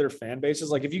fair weather fan bases.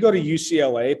 Like if you go to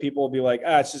UCLA, people will be like,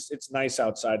 it's nice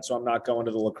outside, so I'm not going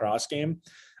to the lacrosse game.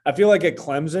 I feel like at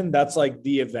Clemson, that's like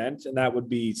the event, and that would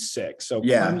be sick. So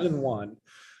Yeah. Clemson won.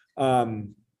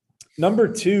 Number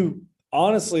two,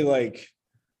 honestly, like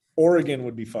Oregon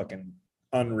would be fucking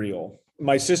unreal.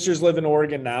 My sisters live in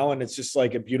Oregon now, and it's just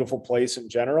like a beautiful place in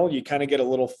general. You kind of get a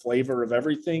little flavor of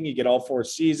everything. You get all four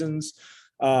seasons.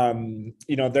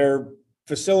 Their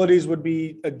facilities would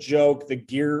be a joke. The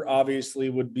gear obviously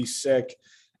would be sick.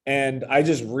 And I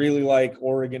just really like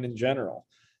Oregon in general.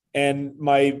 And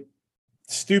my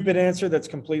stupid answer that's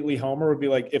completely homer would be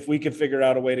like, if we could figure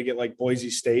out a way to get like Boise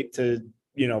State to,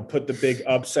 put the big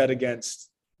upset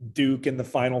against Duke in the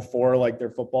Final Four like their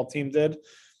football team did.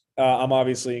 I'm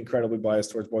obviously incredibly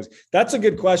biased towards Boise. That's a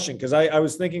good question because I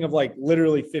was thinking of like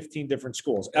literally 15 different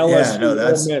schools. LSU,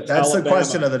 that's Ole Miss, that's Alabama. the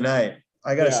question of the night.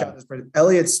 I got to shout this person,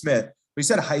 Elliot Smith. We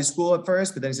said high school at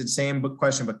first, but then he said same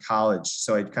question, but college.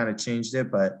 So I kind of changed it.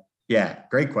 But yeah,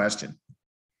 great question.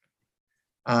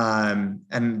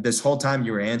 And this whole time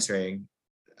you were answering,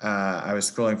 I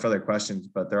was scrolling for other questions,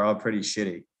 but they're all pretty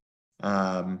shitty.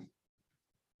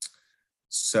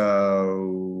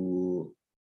 So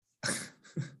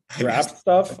draft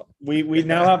stuff. We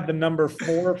now have the number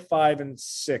 4, 5, and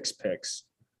 6 picks.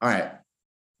 All right.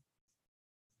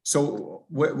 So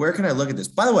where can I look at this?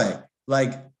 By the way,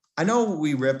 like I know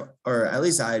we rip, or at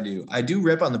least I do. I do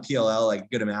rip on the PLL like a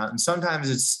good amount, and sometimes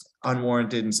it's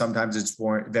unwarranted, and sometimes it's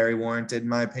very warranted in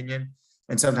my opinion,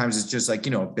 and sometimes it's just like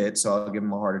a bit. So I'll give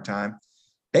them a harder time.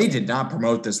 They did not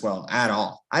promote this well at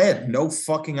all. I had no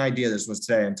fucking idea this was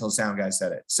today until Sound Guy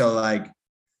said it. So like,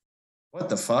 what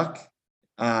the fuck?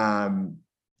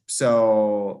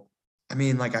 So I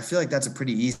mean, like I feel like that's a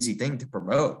pretty easy thing to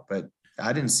promote, but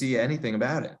I didn't see anything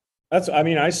about it.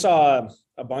 I saw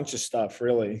a bunch of stuff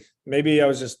really. Maybe I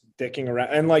was just dicking around,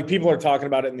 and like people are talking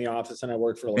about it in the office, and I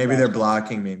work for. Maybe they're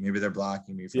blocking me. Maybe they're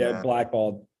blocking me. Yeah, that.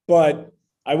 Blackballed. But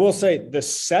I will say the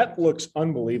set looks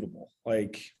unbelievable.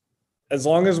 Like, as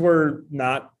long as we're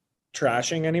not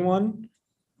trashing anyone,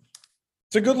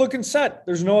 it's a good looking set.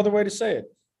 There's no other way to say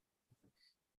it.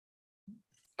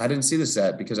 I didn't see the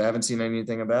set because I haven't seen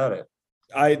anything about it.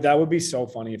 That would be so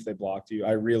funny if they blocked you.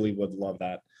 I really would love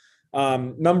that.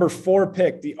 Number 4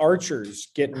 pick, the Archers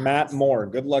get Matt Moore.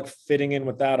 Good luck fitting in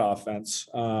with that offense.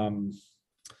 Hope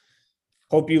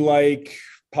you like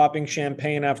popping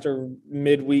champagne after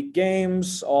midweek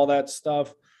games, all that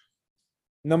stuff.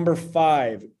 Number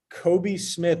 5, Kobe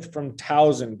Smith from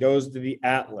Towson goes to the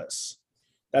Atlas.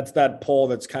 That's that poll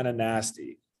that's kind of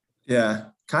nasty. Yeah,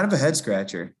 kind of a head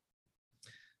scratcher.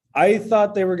 I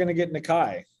thought they were going to get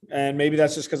Nakai, and maybe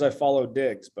that's just because I follow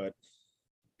Diggs, but.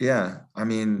 Yeah, I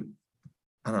mean,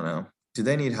 I don't know. Do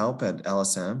they need help at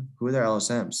LSM? Who are their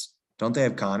LSMs? Don't they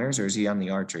have Connors, or is he on the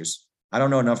Archers? I don't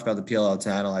know enough about the PLL to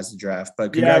analyze the draft,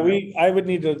 but I would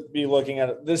need to be looking at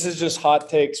it. This is just hot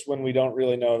takes when we don't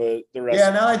really know the rest. Yeah,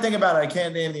 now that I think about it, I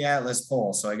can't name the Atlas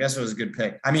poll, so I guess it was a good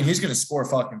pick. I mean, he's going to score a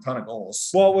fucking ton of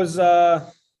goals. Well, it was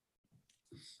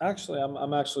actually,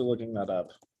 I'm actually looking that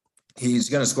up. He's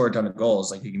going to score a ton of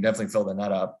goals. Like, he can definitely fill the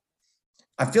net up.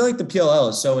 I feel like the PLL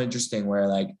is so interesting where,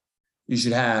 like, you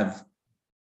should have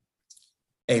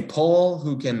a pole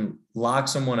who can lock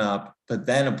someone up, but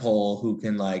then a pole who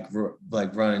can like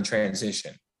run in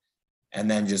transition and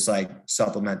then just like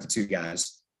supplement the two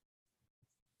guys.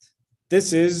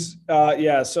 This is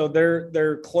so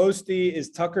their close D is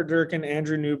Tucker Durkin,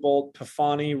 Andrew Newbold,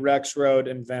 Pafani, Rex Road,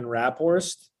 and Van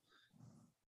Raphorst.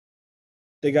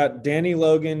 They got Danny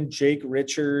Logan, Jake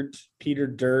Richard, Peter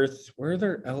Dirth. Where are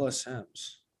their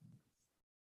LSMs?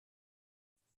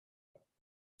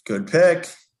 Good pick.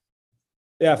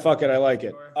 Yeah, fuck it. I like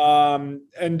it.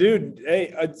 And dude,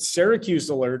 hey, a Syracuse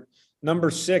alert. Number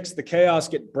 6, the Chaos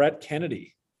get Brett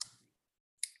Kennedy.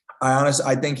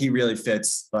 I think he really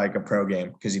fits like a pro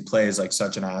game because he plays like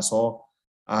such an asshole.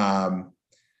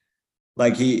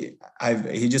 Like he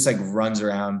just like runs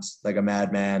around like a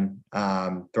madman,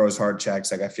 throws hard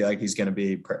checks. Like I feel like he's going to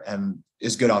be and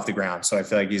is good off the ground. So I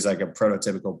feel like he's like a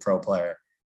prototypical pro player.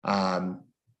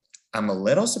 I'm a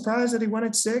little surprised that he went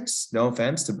at 6. No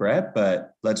offense to Brett,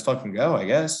 but let's fucking go, I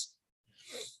guess.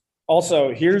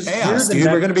 Also, here's dude.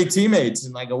 We're gonna be teammates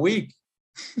in like a week.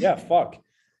 Yeah, fuck.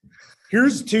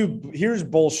 Here's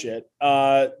bullshit.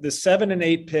 The 7 and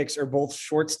 8 picks are both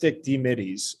short stick D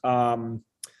middies.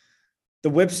 The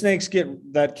Whipsnakes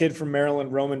get that kid from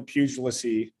Maryland, Roman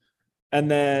Pugilacy,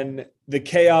 and then the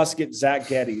Chaos get Zach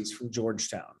Geddes from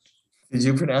Georgetown. Did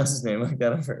you pronounce his name like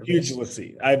that?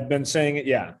 Pugilacy. I've been saying it,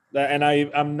 yeah. And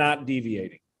I'm not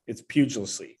deviating. It's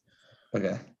Pugilacy.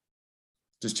 Okay.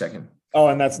 Just checking. Oh,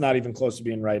 and that's not even close to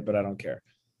being right, but I don't care.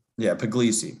 Yeah,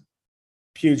 Puglisi.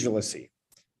 Pugilacy.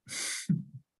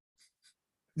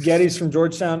 Geddes from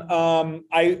Georgetown.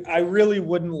 I really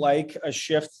wouldn't like a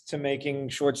shift to making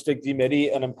short stick D midi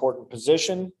an important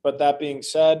position. But that being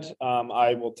said,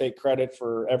 I will take credit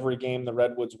for every game the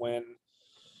Redwoods win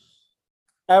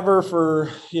ever for,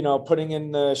 putting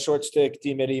in the short stick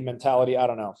D midi mentality. I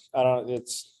don't know.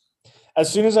 It's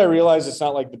as soon as I realize it's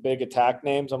not like the big attack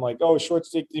names, I'm like, oh, short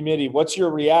stick D midi. What's your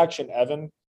reaction,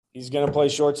 Evan? He's going to play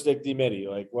short stick D midi.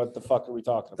 Like, what the fuck are we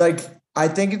talking about? Like, I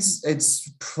think it's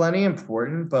plenty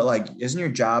important, but like, isn't your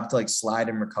job to like slide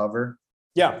and recover?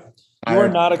 Yeah. You are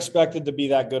not expected to be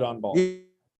that good on ball.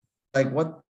 Like,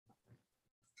 what?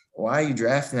 Why are you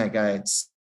drafting that guy?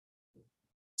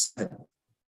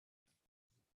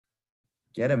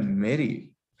 Get a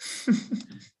midi.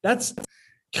 That's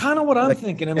kind of what I'm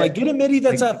thinking. And like, get a midi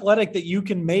that's athletic that you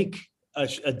can make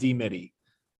a D midi.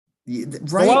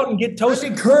 Right. Go out and get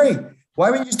toasted. Brendan Curry. Why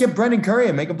wouldn't you just get Brendan Curry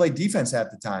and make him play defense half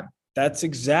the time? That's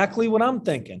exactly what I'm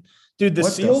thinking. Dude, the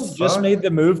Seals just made the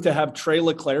move to have Trey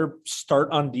LeClaire start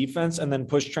on defense and then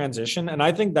push transition. And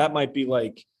I think that might be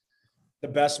like the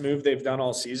best move they've done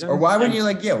all season. Or why wouldn't you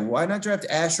why not draft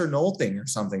Asher Nolting or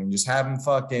something and just have him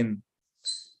fucking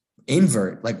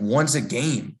invert like once a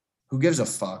game? Who gives a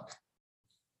fuck?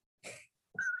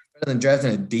 Better than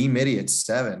drafting a D midi at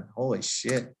 7. Holy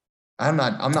shit. I'm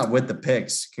not with the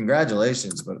picks.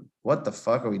 Congratulations, but what the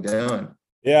fuck are we doing?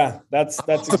 Yeah, that's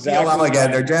exactly.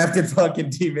 Again, they're drafted fucking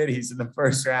D midis in the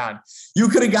first round. You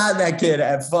could have gotten that kid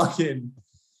at fucking.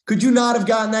 Could you not have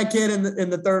gotten that kid in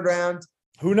the 3rd round?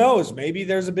 Who knows? Maybe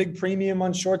there's a big premium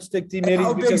on short stick D midis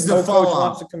How because no coach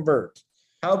wants to convert.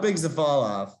 How big's the fall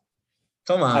off?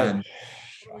 Come on,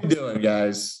 what are we doing,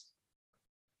 guys?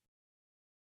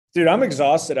 Dude, I'm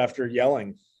exhausted after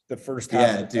yelling the first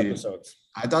half of the episodes.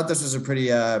 I thought this was a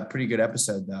pretty good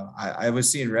episode, though. I was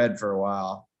seeing red for a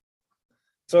while.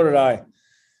 So did I.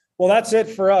 Well, that's it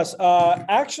for us.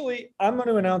 Actually, I'm going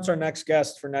to announce our next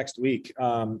guest for next week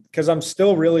because I'm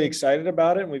still really excited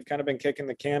about it. And we've kind of been kicking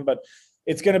the can, but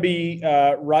it's going to be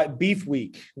Beef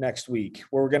Week next week,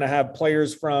 where we're going to have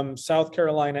players from South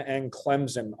Carolina and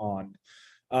Clemson on.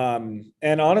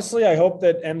 And honestly, I hope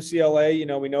that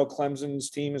MCLA, we know Clemson's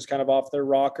team is kind of off their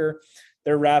rocker.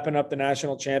 They're wrapping up the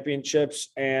national championships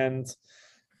and,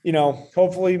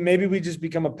 hopefully maybe we just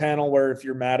become a panel where if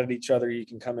you're mad at each other, you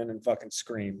can come in and fucking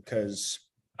scream. Cause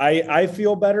I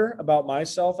feel better about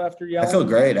myself after yelling. I feel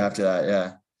great after that.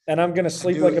 Yeah. And I'm going to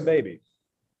sleep like a baby.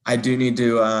 I do need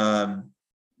to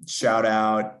shout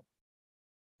out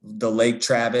the Lake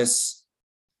Travis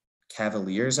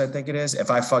Cavaliers, I think it is. If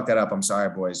I fuck that up, I'm sorry,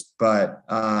 boys. But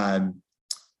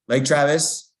Lake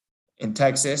Travis in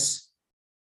Texas,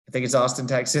 I think it's Austin,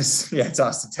 Texas. Yeah, it's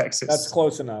Austin, Texas. That's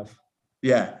close enough.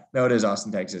 Yeah, no, it is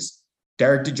Austin, Texas.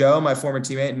 Derek DeJoe, my former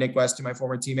teammate, and Nick Weston, my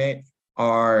former teammate,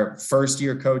 are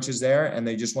first-year coaches there, and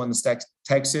they just won the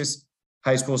Texas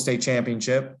High School State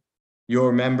Championship. You'll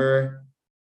remember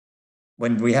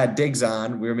when we had Diggs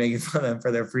on, we were making fun of them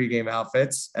for their pregame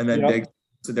outfits, and then Diggs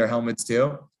did their helmets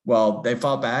too. Well, they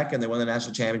fought back, and they won the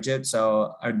national championship,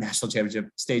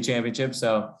 state championship.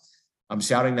 So I'm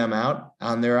shouting them out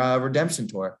on their redemption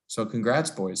tour. So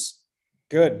congrats, boys.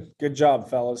 Good job,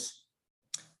 fellas.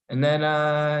 And then,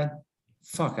 I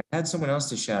had someone else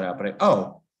to shout out,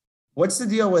 but what's the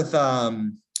deal with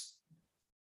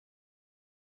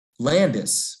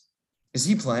Landis? Is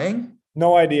he playing?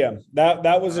 No idea.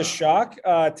 That was a shock.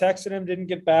 Texted him, didn't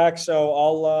get back. So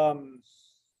I'll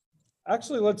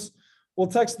we'll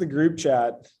text the group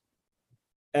chat.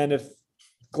 And if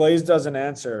Glaze doesn't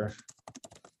answer.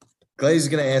 Glaze is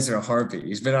going to answer a heartbeat.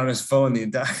 He's been on his phone the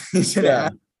entire He's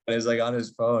like on his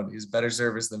phone. He's better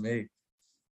service than me.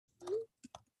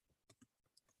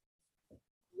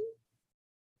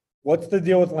 What's the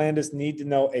deal with Landis? Need to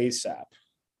know ASAP.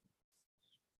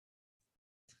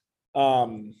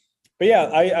 But yeah,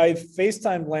 I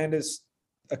FaceTimed Landis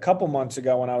a couple months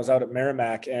ago when I was out at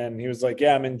Merrimack, and he was like,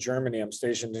 yeah, I'm in Germany. I'm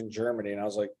stationed in Germany. And I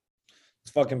was like,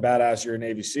 it's fucking badass. You're a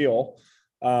Navy SEAL.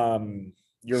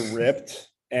 You're ripped,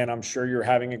 and I'm sure you're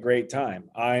having a great time.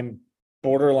 I'm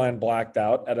borderline blacked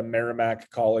out at a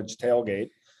Merrimack College tailgate.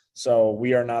 So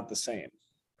we are not the same.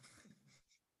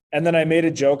 And then I made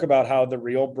a joke about how the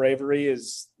real bravery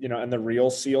is, and the real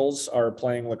SEALs are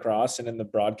playing lacrosse and in the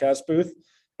broadcast booth.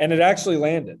 And it actually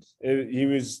landed. He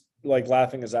was like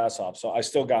laughing his ass off. So I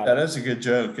still got it. That's a good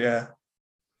joke. Yeah.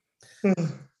 All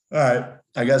right.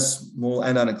 I guess we'll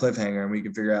end on a cliffhanger and we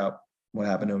can figure out what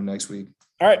happened to him next week.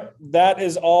 All right. That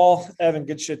is all. Evan,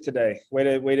 good shit today. Way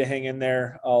to hang in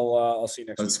there. I'll see you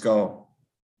next week. Let's go.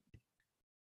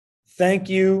 Thank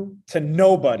you to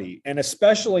nobody, and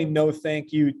especially no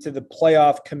thank you to the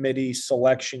playoff committee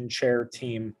selection chair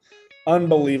team.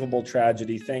 Unbelievable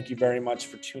tragedy. Thank you very much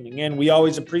for tuning in. We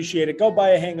always appreciate it. Go buy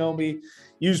a Hangobi.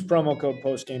 Use promo code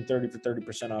POSTGAME30 for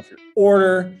 30% off your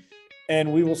order.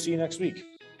 And we will see you next week.